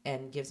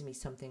 and gives me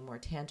something more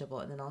tangible.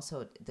 And then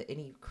also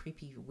any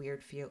creepy,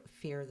 weird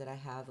fear that I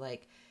have,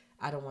 like,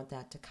 I don't want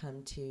that to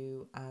come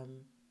to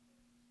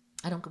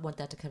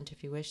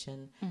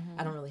fruition.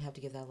 I don't really have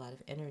to give that a lot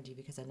of energy,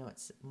 because I know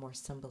it's more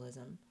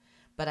symbolism.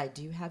 But I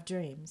do have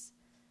dreams.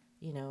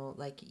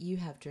 Like you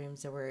have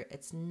dreams where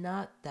it's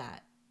not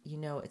that,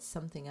 it's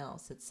something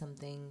else. It's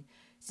something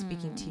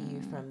speaking to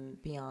you from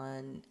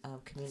beyond,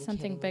 communicating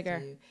Something bigger.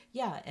 with you.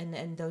 Yeah,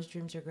 and those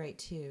dreams are great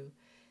too.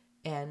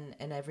 And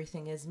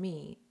everything is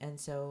me. And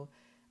so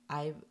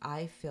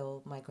I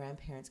feel my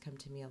grandparents come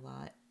to me a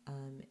lot,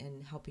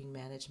 in helping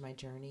manage my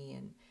journey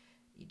and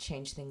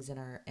change things in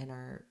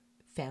our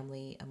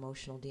family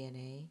emotional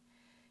DNA.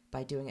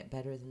 by doing it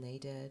better than they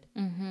did.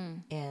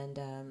 And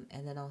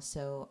then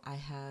also I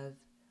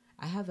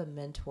have a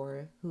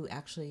mentor who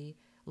actually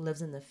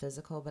lives in the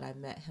physical, but I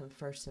met him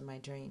first in my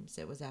dreams.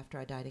 It was after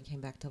I died and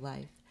came back to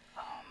life.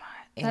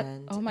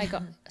 Oh my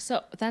God.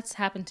 So that's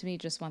happened to me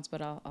just once,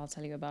 but I'll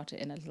tell you about it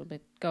in a little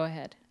bit. Go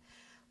ahead.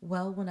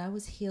 Well, when I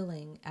was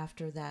healing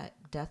after that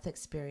death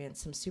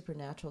experience, some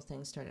supernatural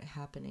things started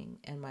happening,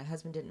 and my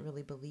husband didn't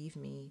really believe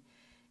me.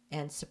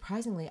 And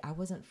surprisingly, I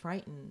wasn't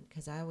frightened,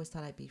 because I always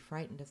thought I'd be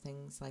frightened of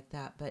things like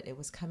that, but it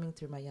was coming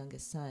through my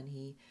youngest son.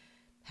 He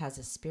has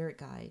a spirit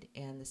guide,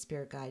 and the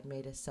spirit guide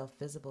made itself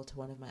visible to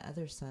one of my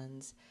other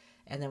sons.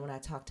 And then when I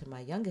talked to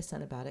my youngest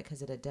son about it,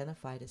 because it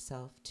identified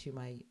itself to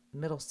my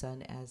middle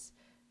son as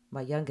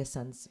my youngest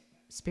son's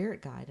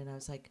spirit guide, and I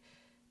was like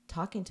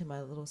talking to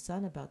my little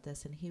son about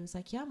this, and he was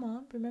like, yeah,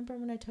 Mom, remember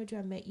when I told you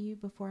I met you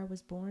before I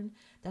was born?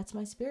 That's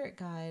my spirit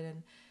guide.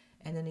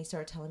 And then he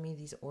started telling me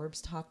these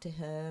orbs talked to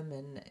him,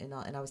 and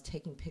I was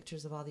taking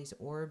pictures of all these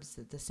orbs,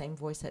 the same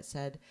voice that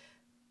said,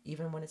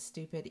 even when it's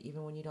stupid,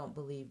 even when you don't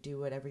believe, do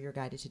whatever you're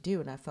guided to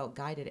do. And I felt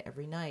guided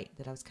every night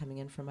that I was coming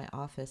in from my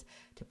office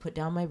to put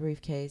down my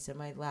briefcase and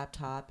my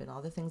laptop and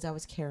all the things I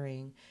was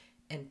carrying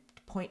and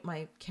point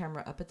my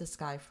camera up at the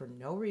sky for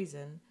no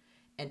reason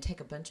and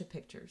take a bunch of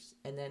pictures,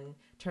 and then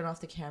turn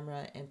off the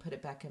camera and put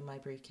it back in my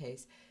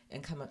briefcase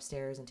and come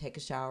upstairs and take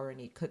a shower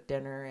and eat cooked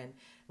dinner and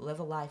live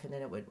a life. And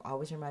then it would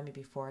always remind me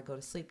before I go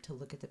to sleep to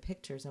look at the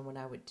pictures. And when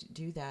I would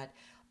do that,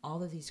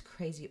 all of these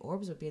crazy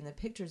orbs would be in the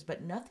pictures,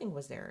 but nothing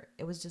was there.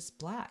 It was just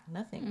black,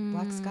 nothing,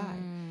 black sky.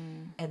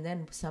 And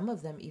then some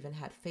of them even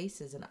had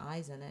faces and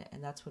eyes in it.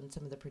 And that's when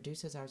some of the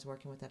producers I was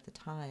working with at the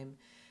time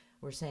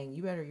were saying,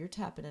 you're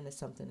tapping into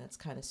something that's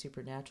kind of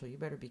supernatural. You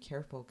better be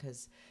careful,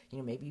 because,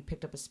 maybe you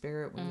picked up a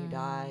spirit when you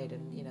died,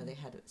 and, they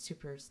had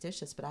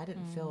superstitious, but I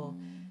didn't feel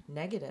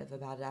negative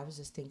about it. I was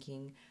just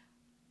thinking,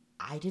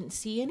 I didn't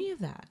see any of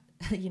that.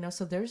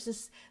 So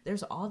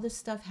there's all this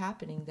stuff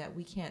happening that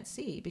we can't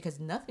see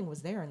because nothing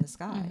was there in the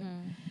sky.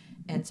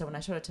 And so when I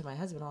showed it to my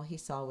husband, all he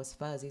saw was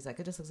fuzz. He's like,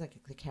 it just looks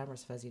like the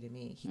camera's fuzzy to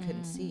me. He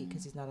couldn't see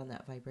because he's not on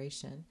that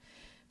vibration.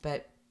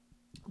 But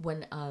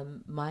when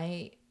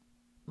my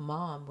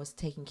mom was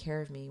taking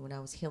care of me when I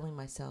was healing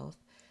myself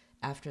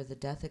after the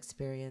death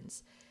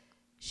experience,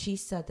 she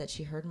said that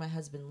she heard my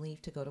husband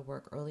leave to go to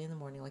work early in the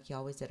morning, like he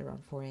always did,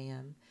 around 4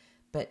 a.m.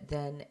 But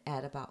then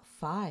at about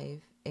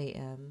 5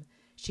 a.m.,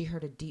 she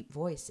heard a deep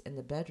voice in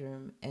the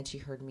bedroom, and she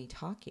heard me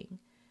talking.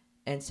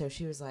 And so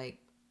she was like,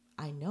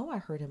 I know I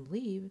heard him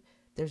leave.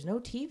 There's no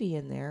TV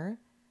in there.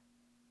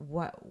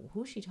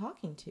 Who's she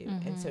talking to?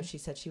 And so she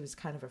said she was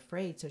kind of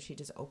afraid, so she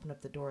just opened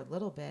up the door a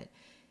little bit.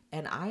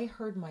 And I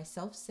heard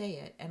myself say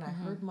it, and I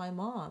heard my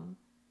mom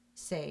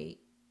say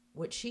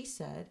what she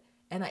said,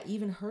 and I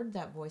even heard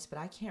that voice, but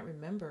I can't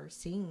remember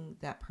seeing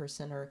that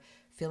person or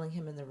feeling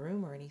him in the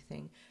room or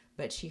anything.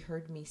 But she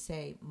heard me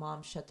say,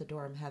 Mom, shut the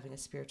door. I'm having a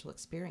spiritual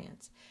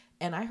experience.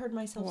 And I heard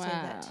myself say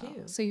that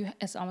too. So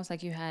it's almost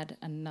like you had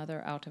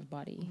another out of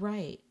body.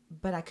 Right.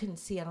 But I couldn't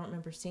see. I don't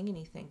remember seeing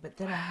anything. But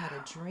then I had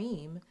a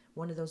dream,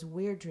 one of those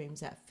weird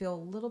dreams that feel a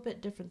little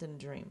bit different than a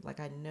dream.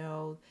 Like I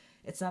know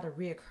it's not a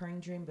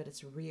reoccurring dream, but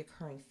it's a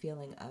reoccurring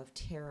feeling of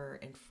terror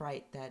and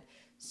fright that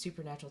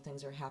supernatural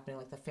things are happening,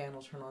 like the fan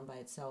will turn on by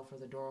itself or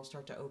the door will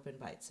start to open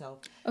by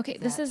itself. Okay,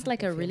 this is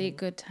like a really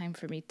good time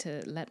for me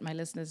to let my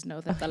listeners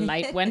know that the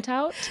light went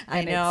out.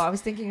 I know, I was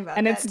thinking about that.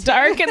 And it's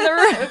dark in the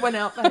room. It went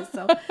out by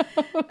itself.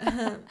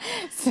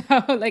 So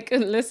like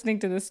listening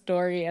to the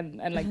story and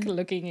like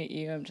looking at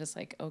you, I'm just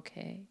like,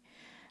 okay.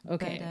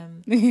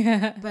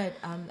 But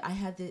I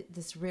had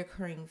this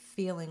reoccurring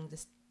feeling,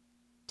 this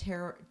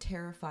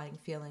terrifying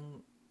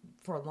feeling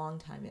for a long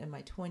time in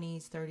my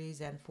 20s,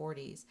 30s, and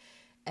 40s.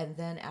 And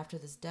then after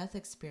this death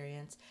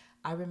experience,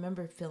 I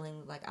remember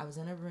feeling like I was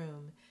in a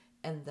room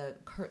and the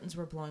curtains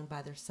were blowing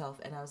by themselves.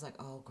 And I was like,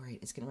 oh,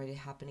 great, it's getting ready to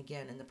happen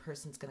again. And the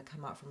person's going to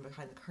come out from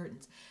behind the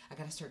curtains. I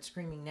got to start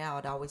screaming now.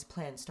 I'd always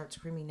plan, start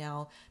screaming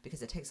now,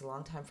 because it takes a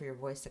long time for your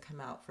voice to come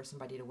out for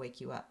somebody to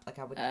wake you up. Like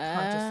I would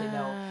consciously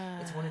know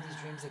it's one of these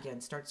dreams again.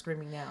 Start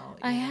screaming now.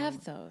 I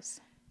have those.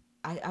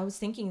 I was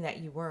thinking that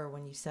you were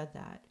when you said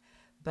that.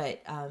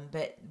 But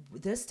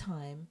this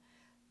time,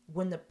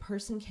 when the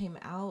person came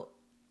out,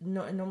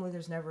 normally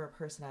there's never a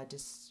person. I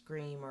just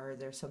scream or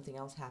there's something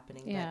else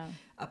happening. Yeah.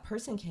 But a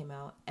person came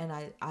out, and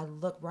I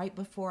looked right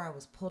before I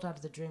was pulled out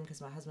of the dream, because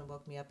my husband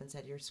woke me up and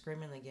said, you're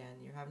screaming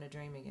again. You're having a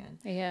dream again.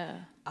 Yeah.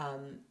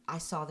 I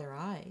saw their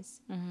eyes.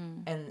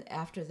 And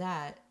after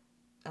that,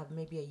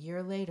 maybe a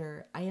year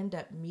later, I ended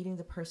up meeting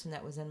the person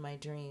that was in my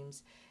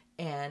dreams,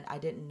 and I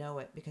didn't know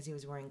it because he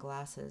was wearing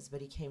glasses, but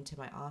he came to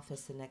my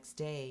office the next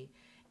day.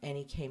 And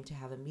he came to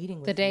have a meeting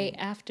with me. The day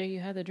after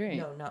you had the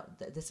dream? No.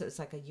 This was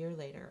like a year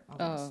later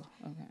almost.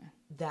 Oh, okay.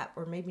 That,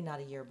 or maybe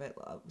not a year, but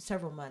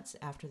several months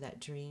after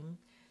that dream,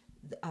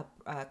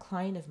 a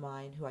client of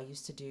mine who I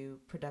used to do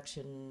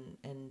production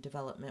and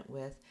development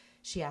with,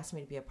 she asked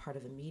me to be a part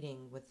of a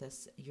meeting with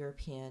this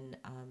European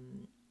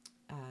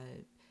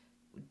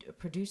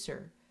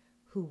producer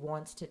who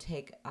wants to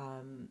take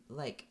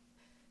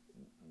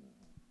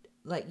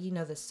like,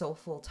 the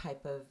soulful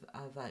type of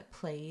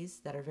plays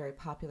that are very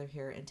popular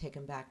here, and take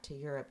them back to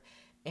Europe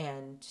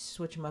and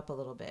switch them up a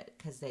little bit,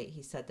 because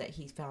he said that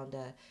he found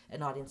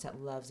an audience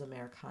that loves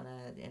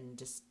Americana and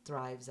just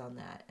thrives on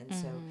that. And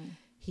so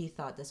he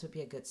thought this would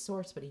be a good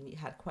source, but he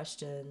had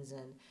questions,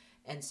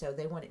 and so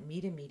they wanted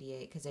me to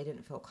mediate because they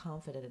didn't feel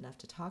confident enough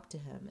to talk to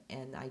him,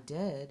 and I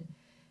did.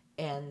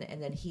 And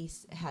then he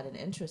had an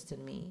interest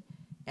in me,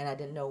 and I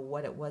didn't know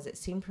what it was. It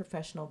seemed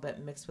professional but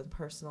mixed with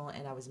personal,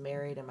 and I was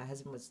married, and my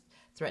husband was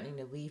threatening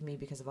to leave me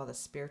because of all the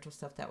spiritual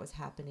stuff that was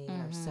happening,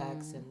 our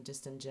sex, and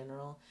just in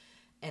general.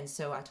 And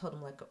so I told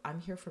him, like, I'm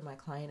here for my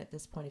client at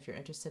this point. If you're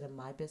interested in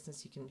my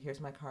business,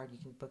 here's my card. You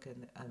can book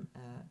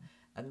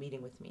a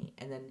meeting with me.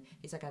 And then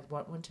he's like, I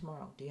want one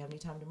tomorrow. Do you have any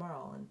time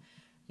tomorrow? And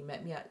he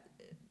met me at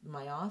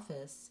my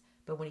office.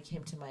 But when he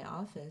came to my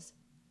office,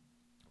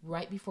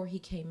 right before he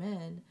came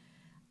in,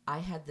 I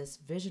had this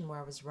vision where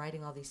I was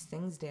writing all these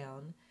things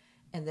down,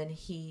 and then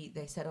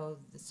they said, oh,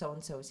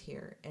 so-and-so is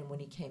here. And when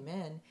he came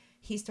in,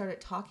 he started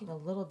talking a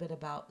little bit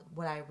about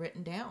what I had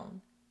written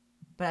down,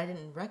 but I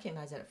didn't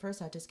recognize it at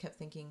first. I just kept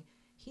thinking,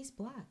 he's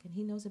Black and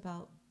he knows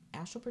about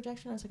astral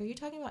projection. I was like, are you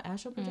talking about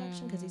astral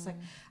projection? Because he's like,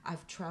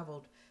 I've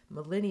traveled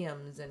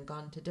millenniums and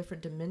gone to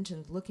different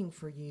dimensions looking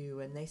for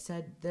you, and they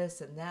said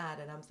this and that.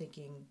 And I'm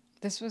thinking,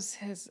 This was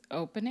his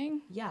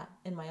opening? yeah,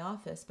 in my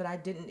office,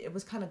 but it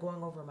was kind of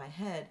going over my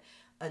head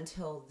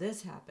until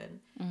this happened.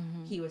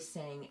 He was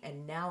saying,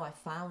 and now I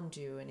found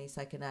you. And he's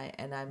like,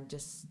 and I'm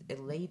just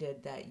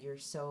elated that you're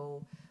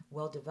so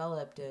well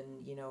developed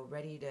and,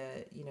 ready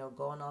to,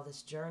 go on all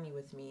this journey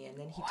with me. And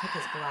then he took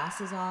his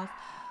glasses off.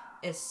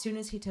 As soon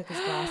as he took his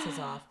glasses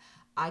off,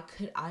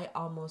 I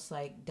almost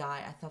like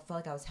die. I felt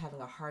like I was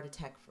having a heart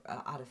attack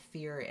out of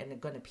fear,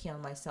 and going to pee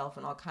on myself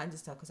and all kinds of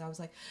stuff. Cause I was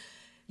like,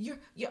 your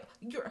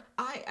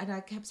eye, and I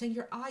kept saying,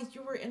 your eyes,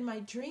 you were in my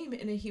dream.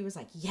 And he was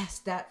like, yes.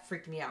 That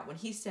freaked me out when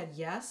he said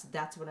yes.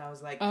 That's when I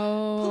was like,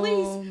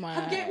 please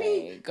get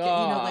me.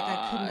 Gosh.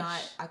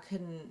 Like I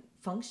couldn't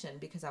function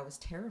because I was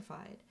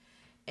terrified.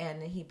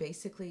 And he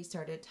basically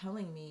started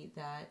telling me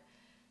that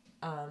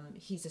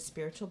he's a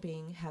spiritual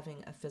being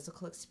having a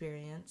physical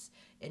experience,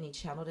 and he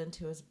channeled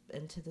into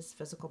this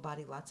physical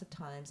body lots of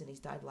times, and he's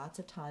died lots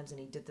of times, and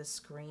he did this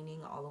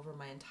screening all over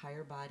my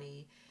entire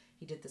body.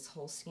 He did this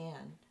whole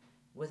scan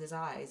with his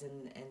eyes,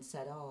 and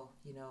said, oh,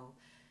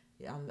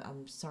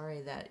 I'm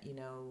sorry that,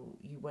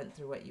 you went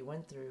through what you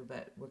went through,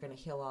 but we're going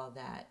to heal all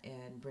that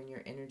and bring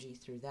your energy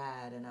through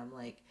that. And I'm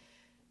like,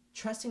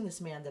 trusting this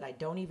man that I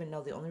don't even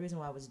know. The only reason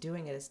why I was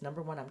doing it is,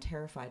 number one, I'm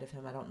terrified of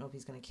him. I don't know if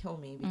he's going to kill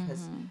me,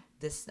 because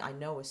this I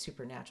know is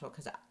supernatural,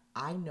 because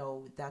I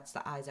know that's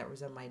the eyes that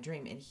was in my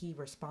dream, and he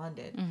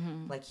responded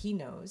like he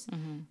knows.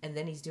 And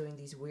then he's doing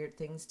these weird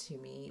things to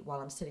me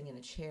while I'm sitting in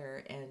a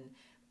chair,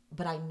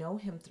 but I know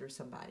him through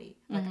somebody.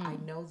 Like, I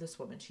know this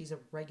woman. She's a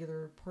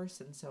regular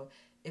person. So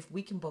if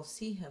we can both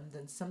see him,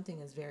 then something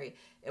is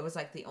it was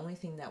like the only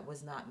thing that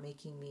was not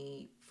making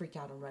me freak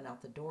out and run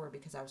out the door,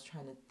 because I was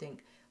trying to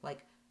think,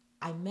 like,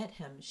 I met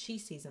him, she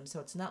sees him.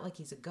 So it's not like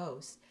he's a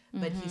ghost,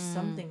 but he's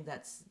something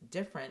that's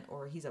different,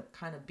 or he's a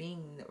kind of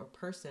being or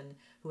person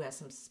who has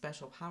some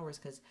special powers.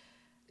 Because,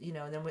 and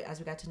then as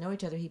we got to know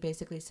each other, he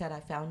basically said,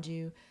 I found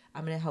you.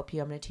 I'm going to help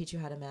you. I'm going to teach you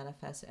how to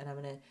manifest, and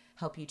I'm going to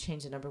help you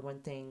change the number one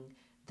thing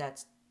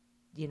that's,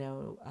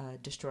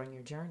 destroying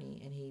your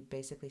journey. And he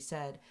basically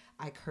said,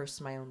 I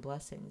cursed my own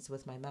blessings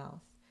with my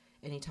mouth.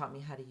 And he taught me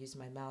how to use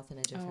my mouth in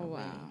a different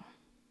way.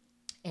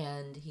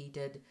 And he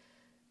did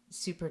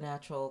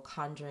supernatural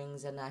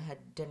conjurings, and I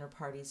had dinner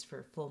parties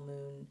for full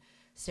moon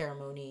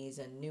ceremonies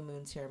and new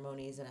moon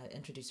ceremonies, and I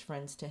introduced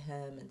friends to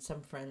him, and some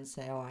friends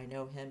say, oh, I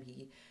know him.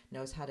 He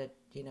knows how to,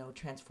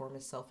 transform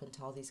himself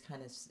into all these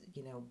kind of,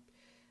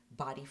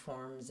 body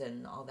forms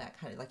and all that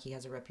kind of, like, he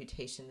has a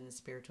reputation in the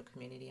spiritual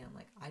community. I'm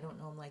like, I don't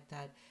know him like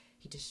that.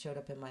 He just showed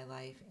up in my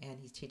life, and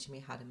he's teaching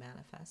me how to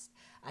manifest.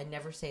 I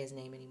never say his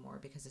name anymore,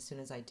 because as soon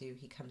as I do,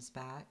 he comes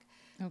back.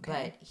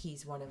 Okay. But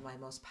he's one of my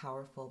most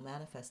powerful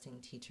manifesting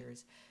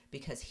teachers,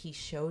 because he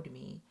showed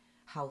me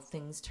how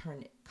things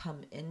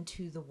come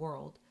into the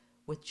world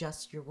with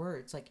just your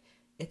words. Like,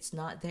 it's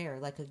not there.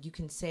 Like, you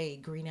can say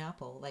green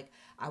apple. Like,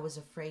 I was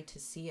afraid to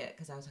see it,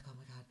 because I was like, oh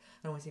my God,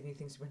 I don't want to see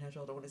anything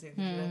supernatural. I don't want to see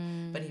anything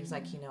supernatural. But he was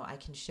like, I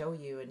can show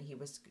you. And he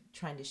was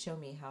trying to show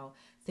me how,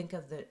 think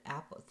of the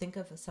apple, think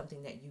of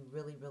something that you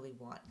really, really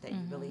want, that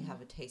you really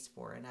have a taste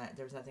for. And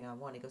there's nothing I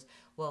want. He goes,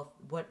 well,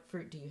 what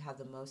fruit do you have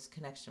the most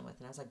connection with?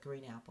 And I was like,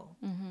 green apple.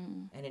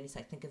 And then he's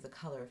like, think of the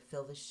color,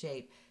 feel the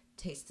shape,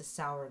 taste the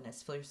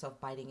sourness, feel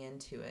yourself biting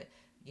into it,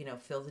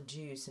 feel the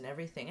juice and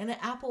everything. And an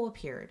apple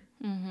appeared.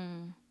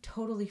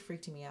 Totally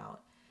freaked me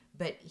out.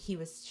 But he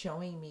was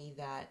showing me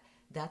that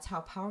that's how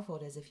powerful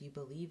it is if you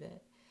believe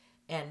it.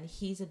 And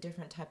he's a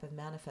different type of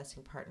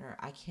manifesting partner.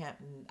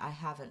 I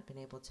haven't been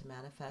able to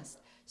manifest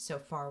so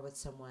far with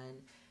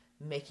someone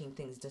making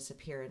things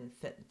disappear in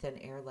thin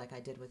air like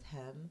I did with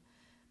him,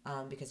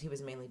 because he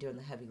was mainly doing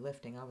the heavy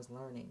lifting. I was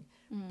learning.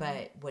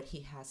 But what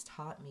he has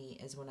taught me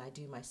is, when I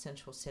do my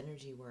central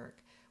synergy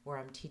work, where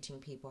I'm teaching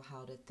people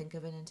how to think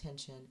of an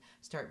intention,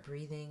 start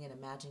breathing, and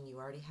imagine you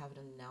already have it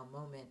in the now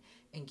moment,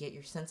 and get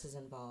your senses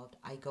involved.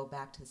 I go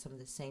back to some of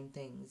the same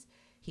things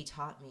he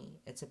taught me.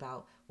 It's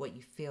about what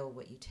you feel,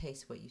 what you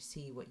taste, what you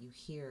see, what you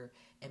hear,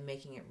 and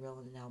making it real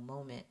in the now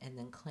moment, and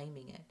then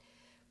claiming it.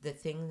 The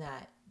thing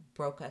that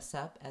broke us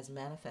up as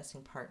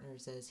manifesting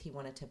partners is he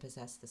wanted to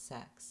possess the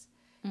sex,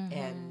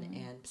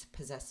 and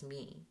possess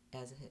me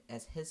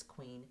as his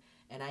queen.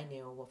 And I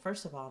knew, well,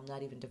 first of all, I'm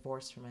not even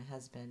divorced from my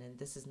husband, and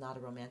this is not a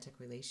romantic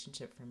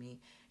relationship for me.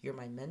 You're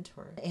my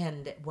mentor.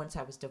 And once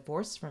I was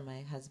divorced from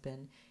my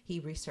husband, he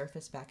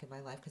resurfaced back in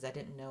my life because I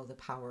didn't know the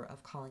power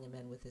of calling a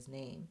man with his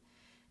name.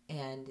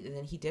 And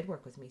then he did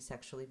work with me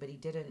sexually, but he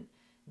didn't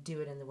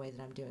do it in the way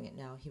that I'm doing it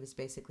now. He was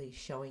basically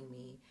showing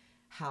me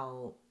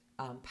how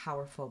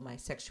powerful my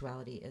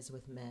sexuality is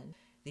with men.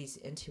 These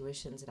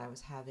intuitions that I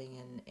was having,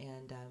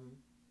 and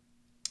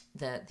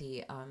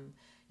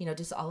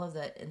just all of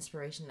the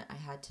inspiration that I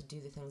had to do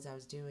the things I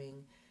was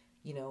doing,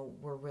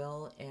 were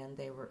real, and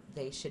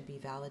they should be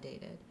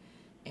validated.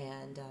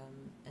 And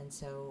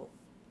so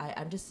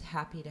I'm just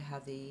happy to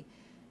have the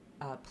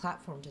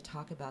platform to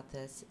talk about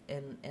this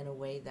in a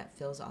way that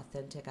feels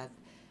authentic.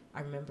 I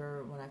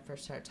remember when I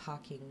first started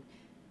talking,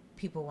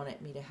 people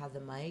wanted me to have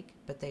the mic,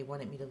 but they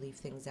wanted me to leave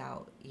things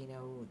out,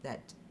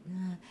 that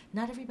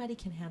not everybody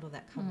can handle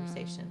that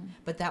conversation.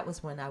 But that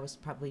was when I was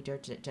probably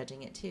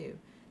judging it too.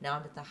 Now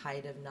I'm at the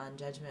height of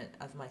non-judgment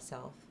of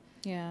myself.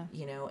 Yeah.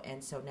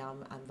 And so now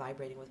I'm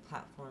vibrating with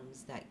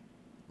platforms that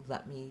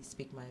let me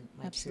speak my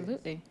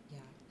Absolutely. truth. Yeah.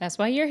 That's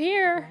why you're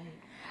here.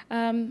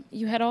 Right.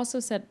 You had also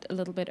said a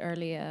little bit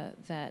earlier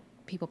that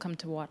people come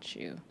to watch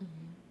you.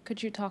 Mm-hmm.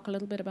 Could you talk a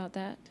little bit about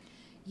that?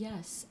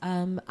 Yes.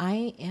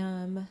 I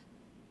am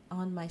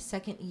on my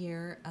second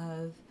year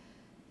of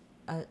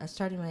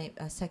starting my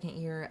second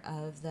year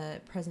of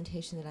the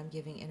presentation that I'm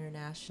giving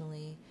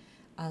internationally.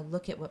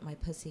 Look at what my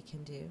pussy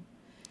can do.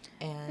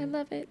 And I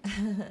love it.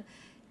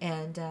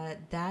 and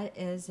that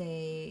is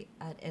an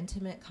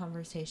intimate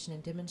conversation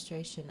and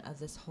demonstration of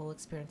this whole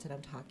experience that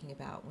I'm talking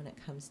about when it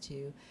comes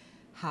to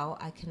how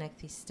I connect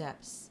these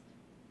steps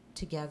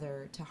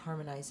together to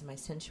harmonize my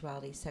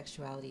sensuality,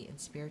 sexuality, and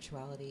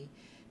spirituality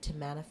to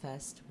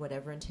manifest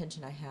whatever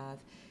intention I have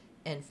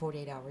in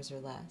 48 hours or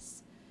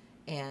less.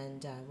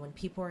 And when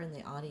people are in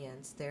the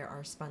audience, there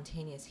are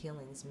spontaneous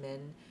healings.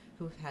 Men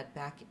who've had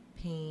back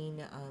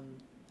pain.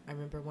 I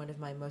remember one of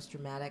my most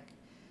dramatic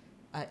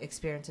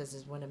experiences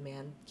is when a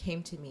man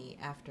came to me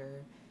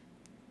after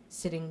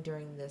sitting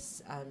during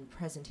this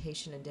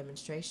presentation and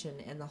demonstration,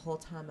 and the whole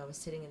time I was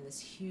sitting in this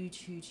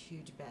huge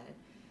bed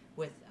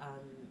with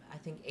I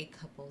think 8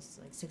 couples,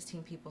 like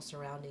 16 people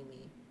surrounding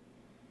me.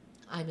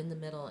 I'm in the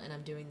middle, and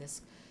I'm doing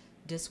this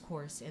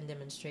discourse and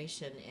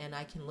demonstration, and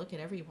I can look at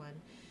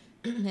everyone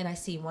and I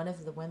see one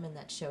of the women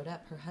that showed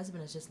up, her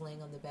husband is just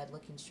laying on the bed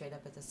looking straight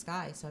up at the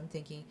sky. So I'm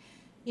thinking,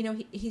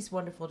 he's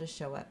wonderful to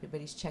show up,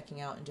 but he's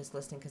checking out and just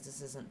listening because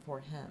this isn't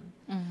for him.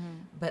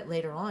 But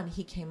later on,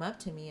 he came up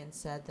to me and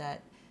said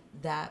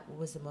that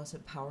was the most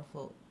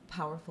powerful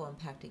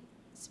impacting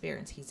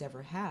experience he's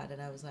ever had.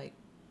 And I was like,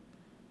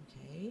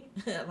 okay,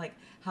 like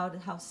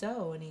how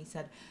so? And he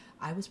said,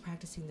 I was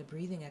practicing the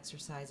breathing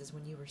exercises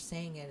when you were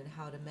saying it, and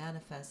how to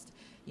manifest,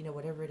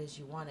 whatever it is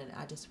you want. And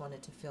I just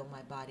wanted to feel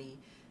my body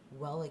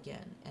well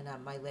again. And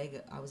my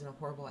leg, I was in a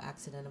horrible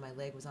accident, and my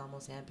leg was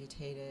almost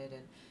amputated,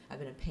 and I've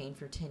been in pain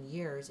for 10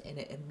 years, and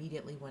it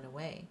immediately went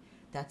away.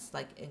 That's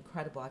like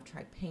incredible. I've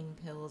tried pain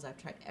pills, I've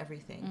tried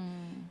everything.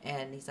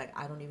 And he's like,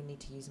 I don't even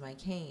need to use my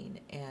cane.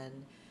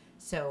 And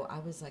so I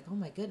was like, oh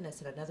my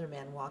goodness. And another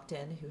man walked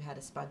in who had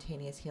a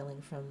spontaneous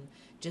healing from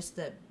just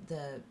the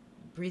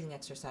breathing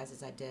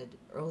exercises I did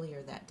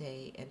earlier that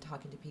day, and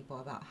talking to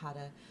people about how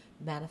to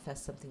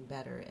manifest something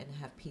better and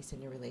have peace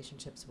in your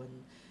relationships when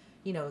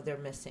they're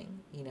missing,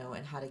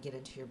 and how to get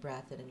into your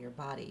breath and in your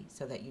body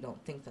so that you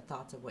don't think the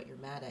thoughts of what you're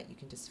mad at. You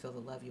can just feel the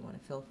love you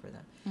want to feel for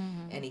them.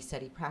 And he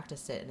said he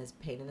practiced it, and his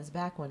pain in his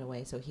back went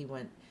away. So he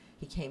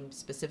came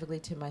specifically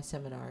to my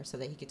seminar so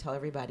that he could tell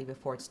everybody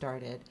before it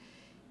started.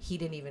 He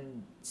didn't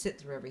even sit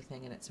through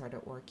everything, and it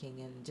started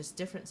working. And just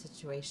different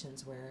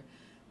situations where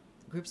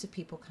groups of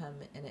people come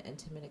in an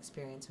intimate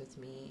experience with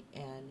me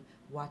and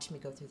watch me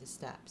go through the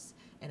steps.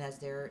 And as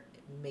they're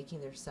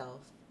making their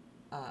self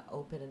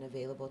open and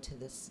available to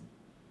this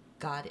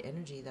God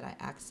energy that I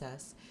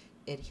access,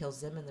 it heals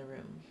them in the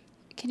room.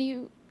 Can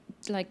you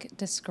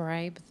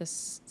describe the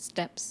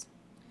steps?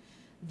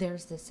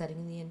 There's the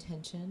setting the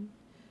intention.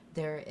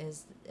 There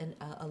is an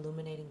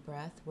illuminating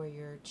breath where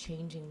you're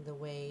changing the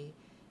way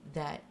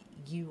that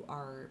you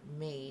are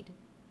made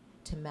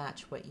to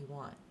match what you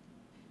want.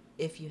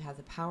 If you have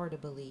the power to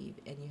believe,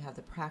 and you have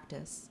the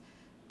practice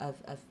of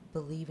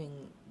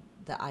believing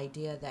the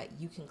idea that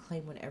you can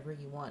claim whatever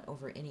you want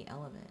over any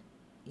element,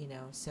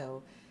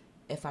 so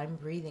if I'm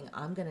breathing,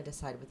 I'm going to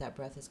decide what that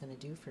breath is going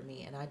to do for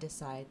me. And I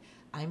decide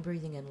I'm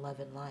breathing in love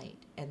and light,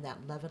 and that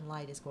love and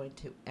light is going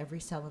to every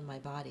cell in my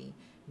body,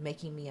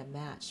 making me a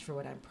match for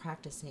what I'm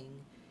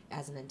practicing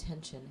as an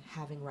intention,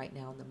 having right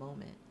now in the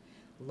moment.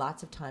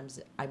 Lots of times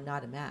I'm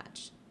not a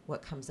match.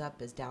 what comes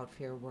up is doubt,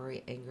 fear,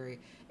 worry,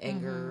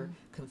 anger,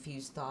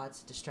 confused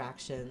thoughts,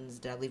 distractions.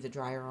 Did I leave the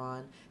dryer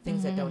on?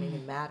 Things that don't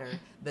even matter.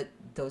 But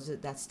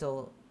that's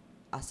still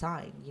a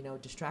sign.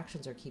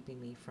 Distractions are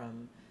keeping me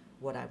from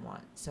what I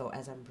want. So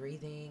as I'm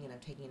breathing and I'm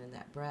taking in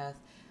that breath,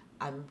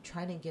 I'm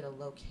trying to get a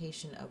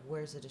location of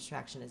where's the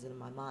distraction. Is it in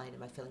my mind?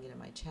 Am I feeling it in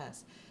my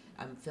chest?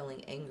 I'm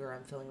feeling anger.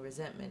 I'm feeling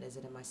resentment. Is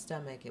it in my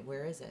stomach?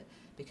 Where is it?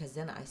 Because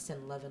then I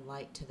send love and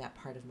light to that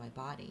part of my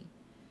body.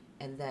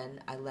 And then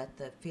I let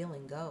the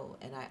feeling go,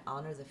 and I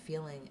honor the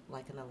feeling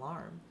like an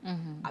alarm.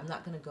 I'm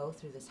not going to go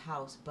through this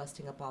house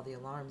busting up all the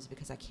alarms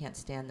because I can't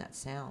stand that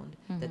sound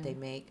that they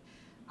make.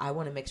 I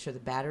want to make sure the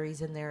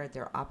battery's in there,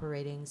 they're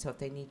operating, so if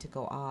they need to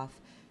go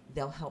off,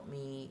 they'll help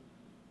me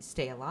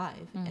stay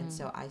alive. And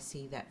so I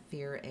see that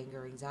fear,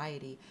 anger,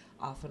 anxiety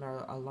often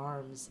are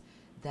alarms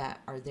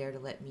that are there to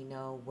let me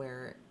know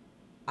where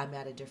I'm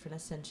at a different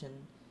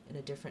ascension, in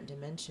a different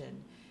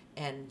dimension.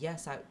 And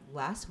yes,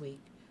 last week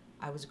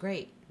I was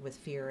great with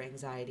fear,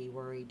 anxiety,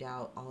 worry,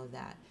 doubt, all of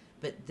that.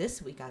 But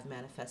this week I've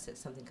manifested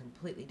something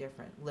completely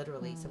different.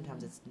 Literally,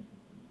 sometimes it's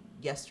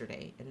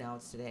yesterday and now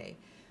it's today.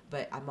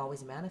 But I'm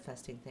always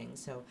manifesting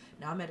things. So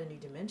now I'm at a new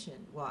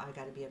dimension. Well, I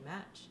got to be a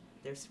match.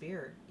 There's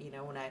fear.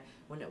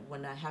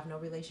 When I have no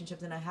relationship,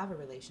 then I have a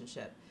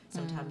relationship.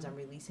 Sometimes I'm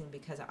releasing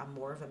because I'm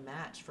more of a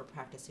match for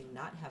practicing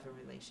not have a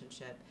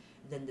relationship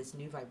than this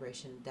new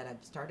vibration that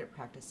I've started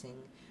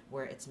practicing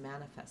where it's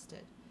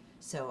manifested.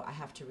 So I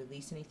have to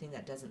release anything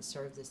that doesn't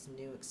serve this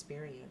new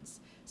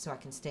experience so I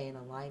can stay in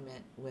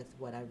alignment with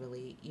what I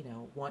really,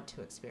 want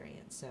to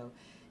experience. So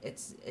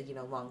it's,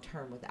 long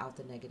term without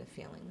the negative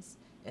feelings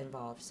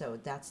involved. So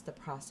that's the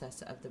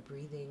process of the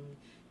breathing,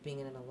 being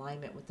in an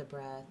alignment with the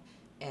breath,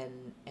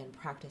 and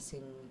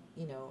practicing,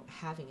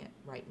 having it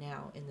right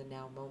now in the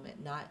now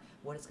moment, not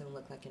what it's going to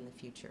look like in the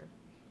future.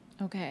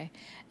 Okay.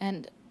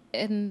 And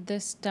in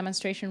this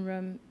demonstration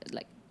room,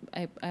 like,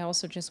 I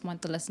also just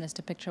want the listeners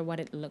to picture what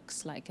it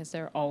looks like. Is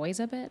there always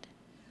a bed?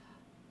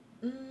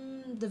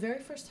 The very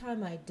first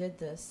time I did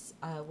this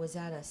was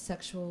at a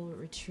sexual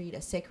retreat,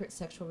 a sacred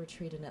sexual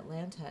retreat in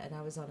Atlanta, and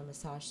I was on a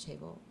massage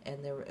table,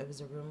 and it was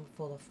a room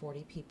full of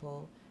 40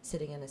 people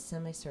sitting in a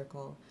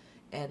semicircle,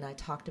 and I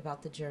talked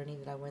about the journey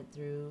that I went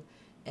through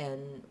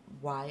and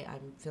why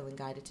I'm feeling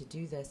guided to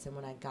do this. And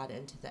when I got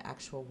into the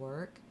actual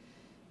work,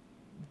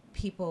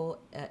 people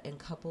in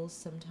couples,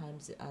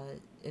 sometimes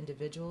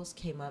individuals,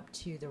 came up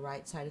to the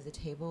right side of the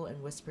table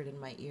and whispered in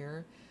my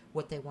ear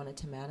what they wanted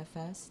to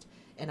manifest,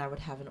 and I would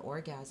have an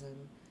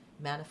orgasm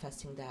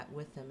manifesting that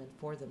with them and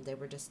for them. They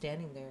were just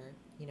standing there,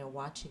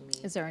 watching me.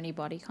 Is there any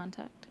body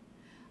contact?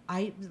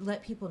 I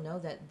let people know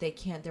that they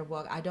can't.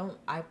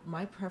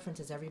 My preference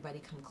is everybody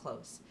come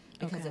close,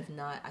 because if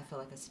not, I feel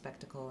like a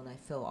spectacle and I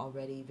feel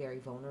already very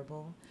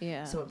vulnerable.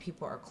 Yeah. So when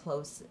people are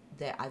close,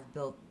 that I've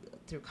built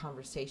through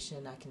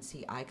conversation, I can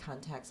see eye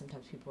contact.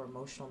 Sometimes people are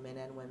emotional, men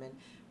and women,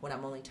 when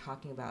I'm only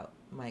talking about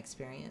my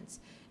experience.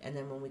 And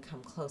then when we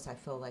come close, I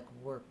feel like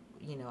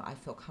I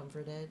feel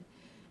comforted.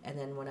 And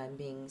then when I'm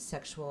being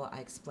sexual, I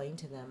explain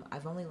to them,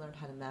 I've only learned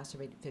how to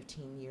masturbate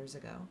 15 years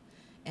ago.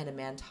 And a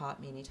man taught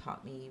me, and he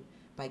taught me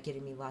by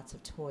getting me lots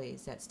of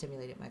toys that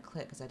stimulated my clit,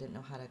 because I didn't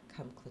know how to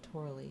come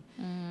clitorally.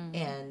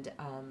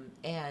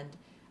 And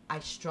I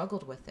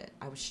struggled with it.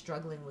 I was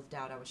struggling with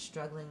doubt. I was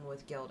struggling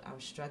with guilt. I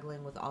was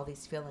struggling with all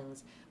these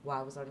feelings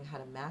while I was learning how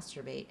to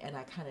masturbate. And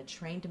I kind of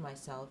trained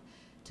myself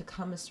to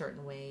come a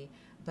certain way.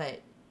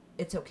 But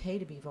it's okay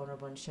to be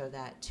vulnerable and show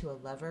that to a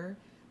lover.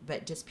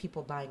 But just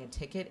people buying a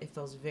ticket, it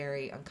feels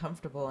very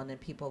uncomfortable. And then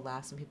people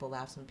laugh, and people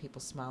laugh, and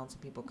people smile, and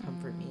some people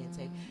comfort me and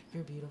say,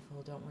 "You're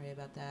beautiful. Don't worry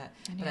about that."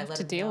 And but you I have let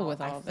to them deal know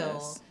with all I feel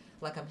this.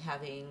 like I'm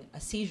having a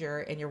seizure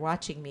and you're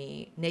watching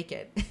me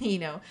naked,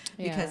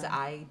 because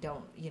I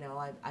don't,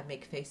 I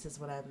make faces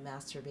when I'm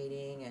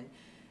masturbating, and,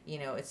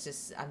 it's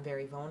just, I'm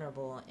very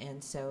vulnerable.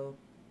 And so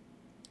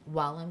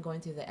while I'm going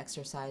through the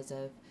exercise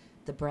of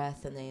the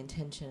breath and the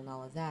intention and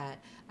all of that,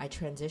 I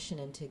transition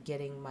into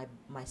getting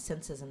my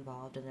senses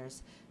involved. And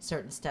there's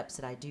certain steps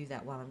that I do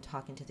that while I'm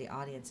talking to the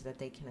audience so that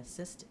they can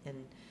assist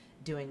in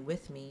doing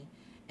with me.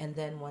 And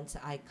then once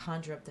I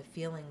conjure up the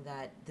feeling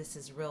that this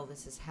is real,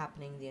 this is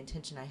happening, the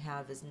intention I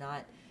have is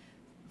not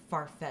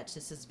far-fetched,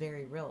 this is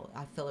very real,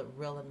 I feel it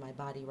real in my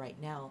body right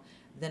now,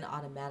 then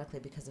automatically,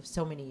 because of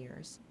so many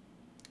years,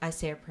 I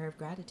say a prayer of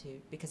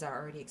gratitude, because I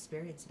already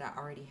experienced it, I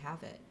already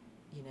have it,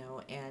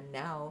 and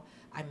now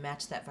I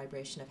match that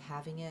vibration of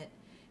having it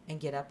and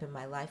get up in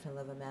my life and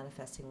live a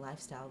manifesting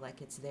lifestyle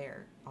like it's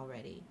there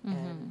already.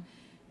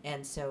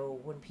 And so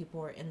when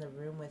people are in the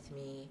room with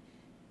me,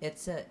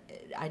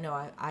 I know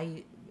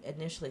I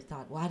initially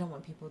thought, well, I don't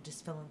want people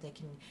just feeling they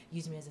can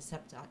use me as a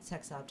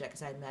sex object,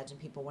 because I imagine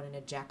people wanting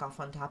to jack off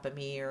on top of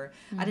me, or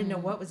I didn't know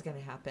what was going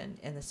to happen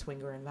in the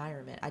swinger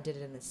environment. I did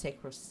it in a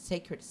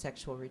sacred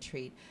sexual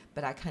retreat,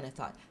 but I kind of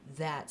thought,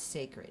 that's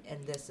sacred,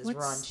 and this is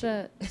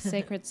raunchy. What's the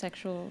sacred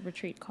sexual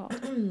retreat called?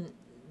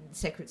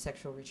 Sacred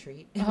Sexual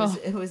Retreat.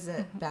 It was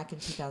back in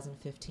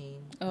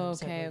 2015.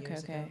 Okay.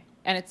 Ago.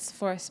 And it's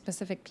for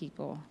specific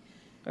people.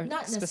 Or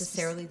Not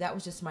necessarily. That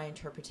was just my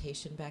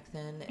interpretation back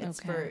then. It's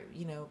Okay.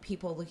 for,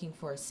 people looking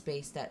for a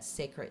space that's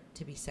sacred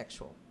to be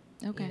sexual.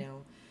 Okay.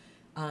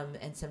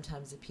 And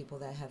sometimes the people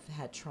that have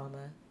had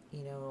trauma,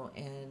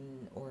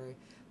 and or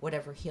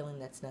whatever healing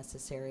that's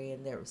necessary.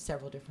 And there were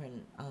several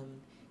different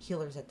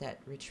healers at that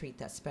retreat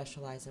that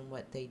specialize in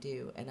what they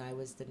do. And I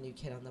was the new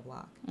kid on the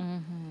block.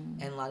 Mm-hmm.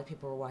 And a lot of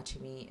people were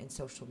watching me in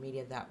social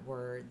media that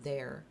were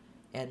there,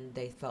 and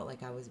they felt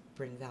like I was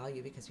bring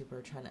value because people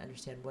were trying to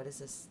understand what is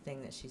this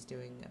thing that she's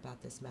doing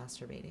about this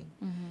masturbating.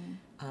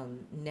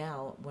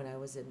 Now, when I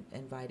was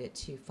invited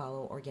to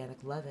follow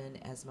Organic Leaven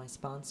as my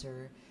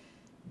sponsor,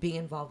 being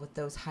involved with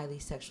those highly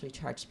sexually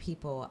charged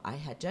people, I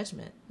had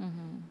judgment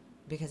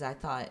because I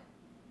thought,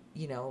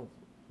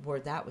 where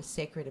that was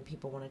sacred and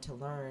people wanted to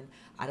learn.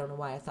 I don't know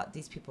why I thought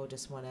these people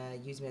just want to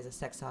use me as a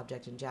sex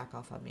object and jack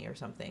off on me or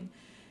something.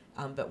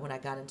 But when I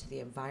got into the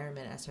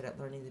environment, I started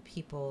learning the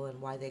people and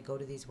why they go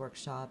to these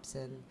workshops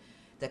and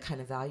the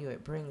kind of value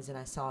it brings. And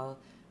I saw,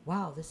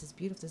 wow, this is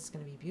beautiful. This is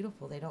going to be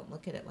beautiful. They don't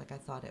look at it like I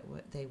thought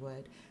they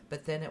would.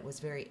 But then it was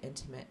very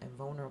intimate and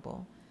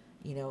vulnerable,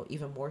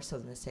 even more so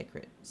than the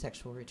sacred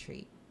sexual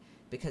retreat.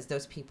 Because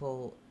those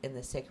people in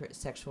the sacred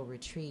sexual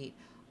retreat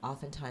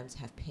oftentimes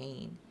have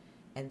pain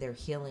and they're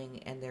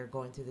healing and they're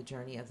going through the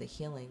journey of the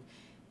healing.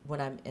 When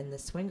I'm in the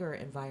swinger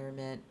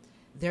environment,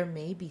 there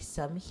may be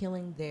some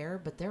healing there,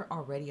 but they're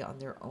already on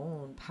their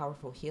own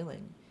powerful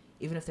healing,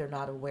 even if they're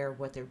not aware of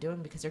what they're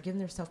doing, because they're giving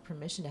themselves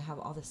permission to have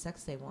all the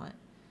sex they want.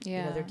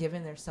 Yeah. They're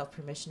giving themselves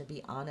permission to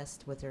be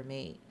honest with their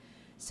mate.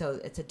 So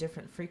it's a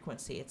different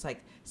frequency. It's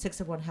like 6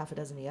 of one, half a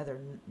dozen the other.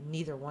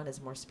 Neither one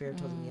is more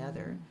spiritual than the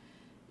other,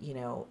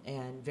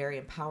 and very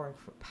empowering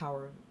for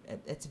power.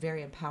 It's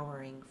very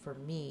empowering for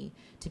me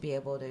to be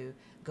able to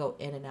go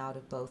in and out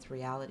of both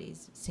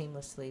realities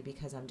seamlessly,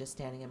 because I'm just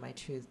standing in my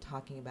truth,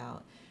 talking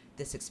about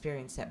this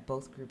experience that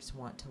both groups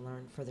want to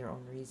learn for their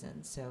own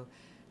reasons. So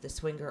the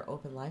swinger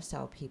open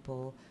lifestyle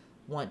people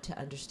want to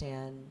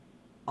understand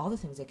all the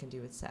things they can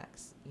do with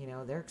sex.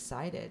 They're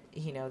excited,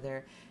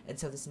 and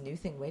so this new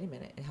thing, wait a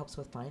minute, it helps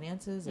with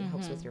finances, it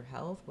helps with your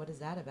health. What is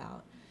that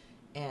about?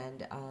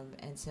 And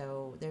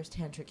so there's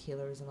tantric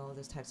healers and all of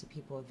those types of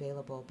people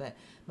available. But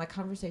my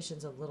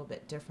conversation's a little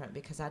bit different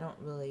because I don't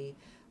really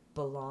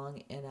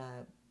belong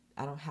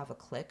I don't have a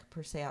clique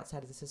per se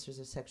outside of the Sisters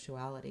of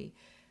Sexuality.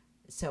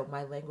 So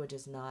my language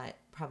is not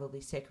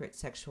probably sacred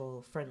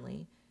sexual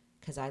friendly,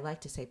 because I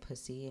like to say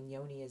pussy, and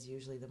yoni is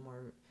usually the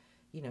more,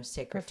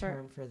 sacred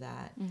term for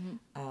that.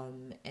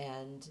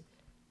 And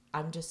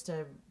I'm just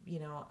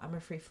I'm a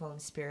free flowing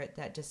spirit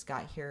that just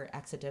got here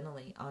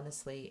accidentally,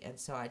 honestly. And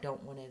so I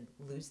don't want to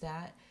lose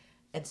that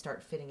and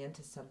start fitting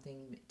into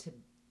something to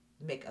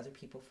make other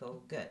people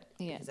feel good.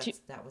 Yeah. Because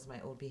that was my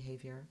old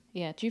behavior.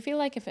 Yeah. Do you feel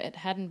like if it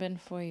hadn't been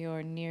for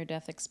your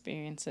near-death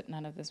experience, that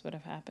none of this would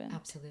have happened?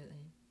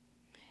 Absolutely.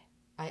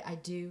 I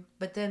do,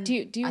 but then do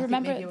you I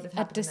remember think maybe it would have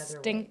happened a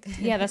distinct?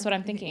 another way. Yeah, that's what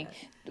I'm thinking.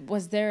 Yeah.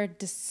 Was there a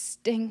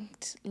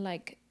distinct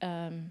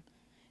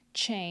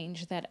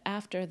change that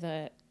after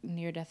the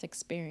near-death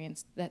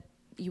experience that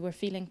you were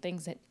feeling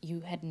things that you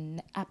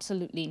had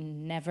absolutely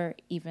never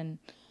even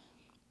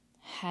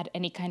had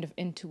any kind of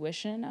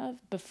intuition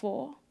of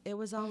before? It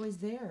was always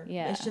there.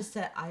 Yeah. It's just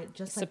that I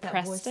just like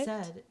that voice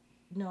said.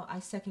 No, I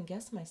second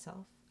guess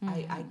myself.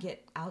 I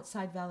get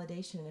outside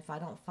validation, and if I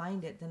don't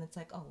find it, then it's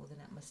like, oh, well, then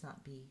that must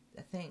not be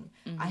a thing.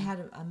 I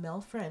had a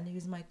male friend who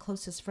was my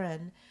closest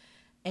friend,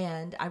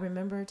 and I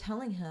remember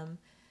telling him,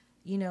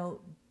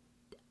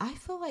 I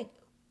feel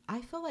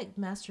like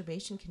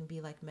masturbation can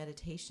be like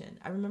meditation.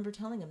 I remember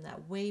telling him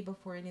that way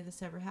before any of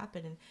this ever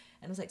happened, and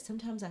I was like,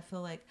 sometimes I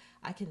feel like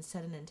I can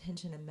set an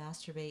intention and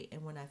masturbate,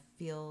 and when I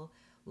feel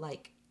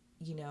like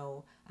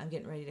I'm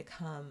getting ready to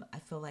come, I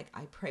feel like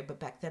I pray. But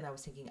back then I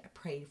was thinking I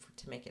prayed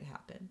to make it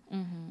happen.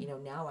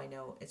 Now I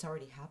know it's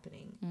already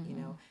happening,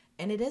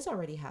 and it is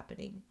already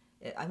happening.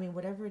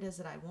 Whatever it is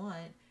that I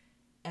want,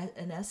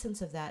 an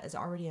essence of that is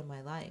already in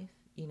my life.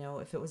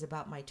 If it was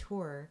about my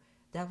tour,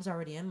 that was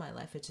already in my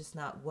life. It's just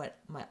not what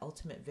my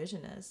ultimate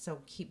vision is. So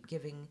keep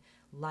giving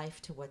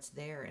life to what's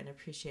there and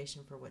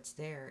appreciation for what's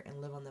there,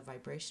 and live on the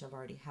vibration of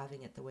already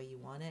having it the way you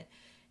want it.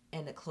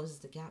 And it closes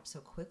the gap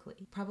so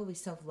quickly. Probably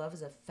self-love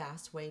is a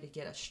fast way to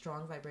get a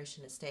strong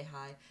vibration to stay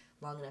high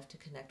long enough to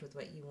connect with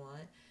what you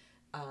want.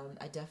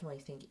 I definitely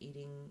think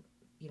eating,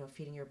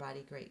 feeding your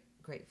body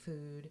great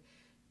food,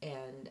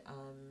 and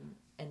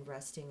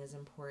resting is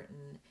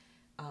important.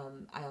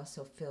 I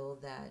also feel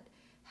that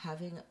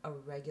having a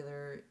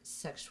regular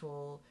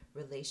sexual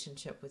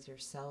relationship with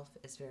yourself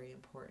is very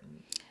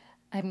important.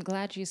 I'm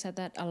glad you said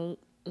that.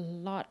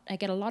 I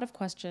get a lot of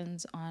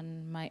questions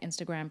on my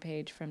Instagram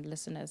page from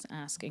listeners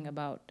asking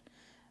about,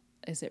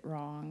 is it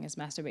wrong? Is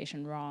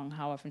masturbation wrong?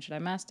 How often should I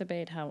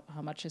masturbate? How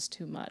much is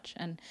too much?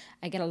 And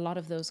I get a lot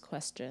of those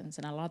questions,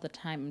 and a lot of the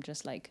time I'm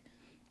just like,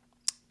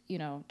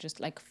 just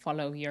like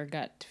follow your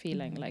gut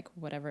feeling, like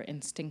whatever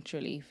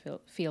instinctually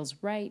feels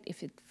right.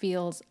 If it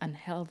feels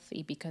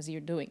unhealthy because you're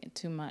doing it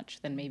too much,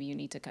 then maybe you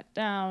need to cut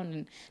down,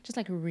 and just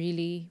like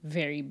really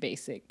very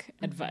basic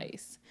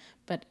advice.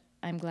 But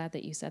I'm glad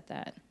that you said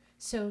that.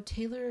 So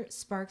Taylor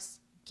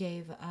Sparks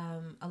gave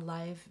a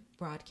live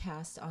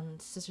broadcast on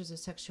Sisters of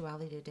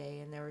Sexuality today,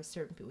 and there were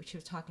certain people. She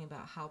was talking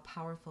about how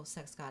powerful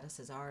sex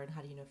goddesses are, and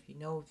how do you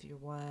know if you're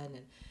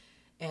one,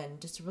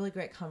 and just a really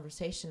great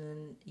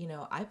conversation. And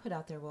I put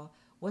out there, well,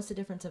 what's the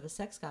difference of a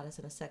sex goddess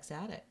and a sex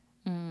addict?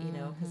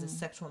 Because it's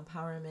sexual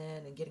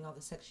empowerment and getting all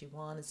the sex you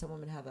want, and some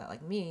women have that,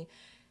 like me.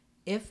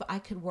 If I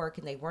could work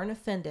and they weren't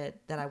offended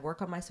that I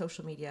work on my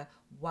social media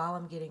while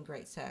I'm getting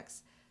great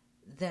sex,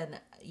 then,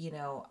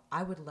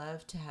 I would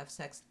love to have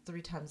sex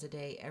 3 times a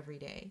day, every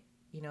day.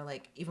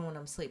 Like even when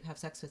I'm asleep, have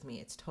sex with me.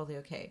 It's totally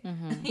okay.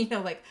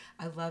 Like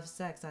I love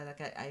sex.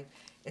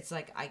 It's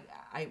like,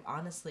 I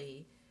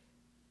honestly,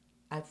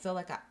 I feel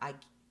like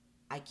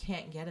I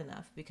can't get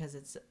enough because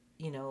it's,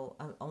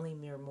 only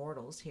mere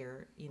mortals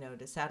here,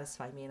 to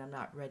satisfy me. And I'm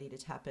not ready to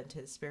tap into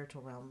the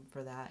spiritual realm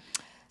for that.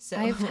 So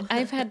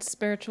I've had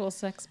spiritual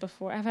sex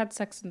before. I've had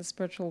sex in the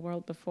spiritual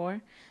world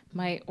before.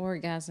 My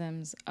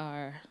orgasms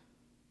are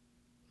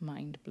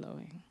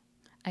mind-blowing.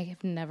 I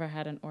have never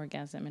had an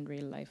orgasm in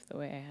real life the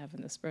way I have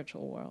in the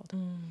spiritual world.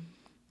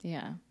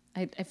 Yeah.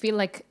 I feel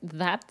like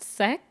that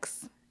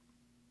sex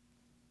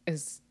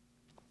is...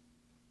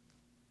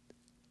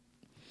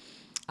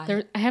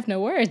 I have no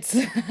words.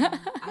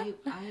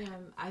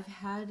 I've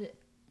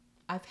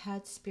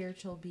had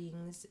spiritual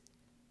beings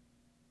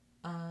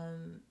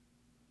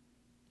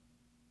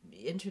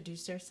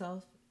introduce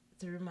themselves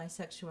through my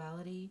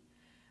sexuality,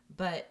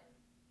 but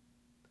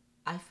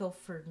I feel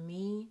for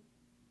me,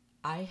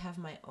 I have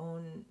my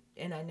own,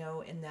 and I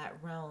know in that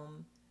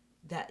realm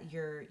that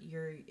you're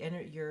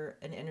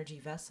an energy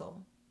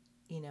vessel,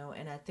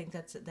 and I think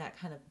that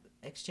kind of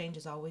exchange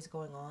is always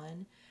going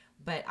on.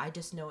 But I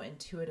just know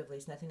intuitively,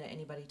 it's nothing that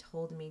anybody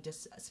told me,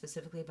 just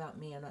specifically about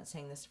me. I'm not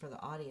saying this for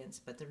the audience,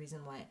 but the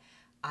reason why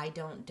I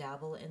don't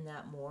dabble in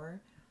that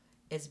more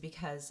is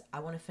because I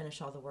want to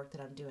finish all the work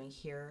that I'm doing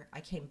here. I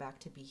came back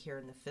to be here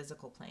in the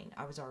physical plane.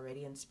 I was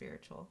already in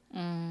spiritual.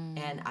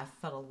 And I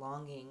felt a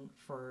longing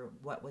for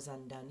what was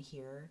undone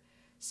here.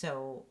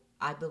 So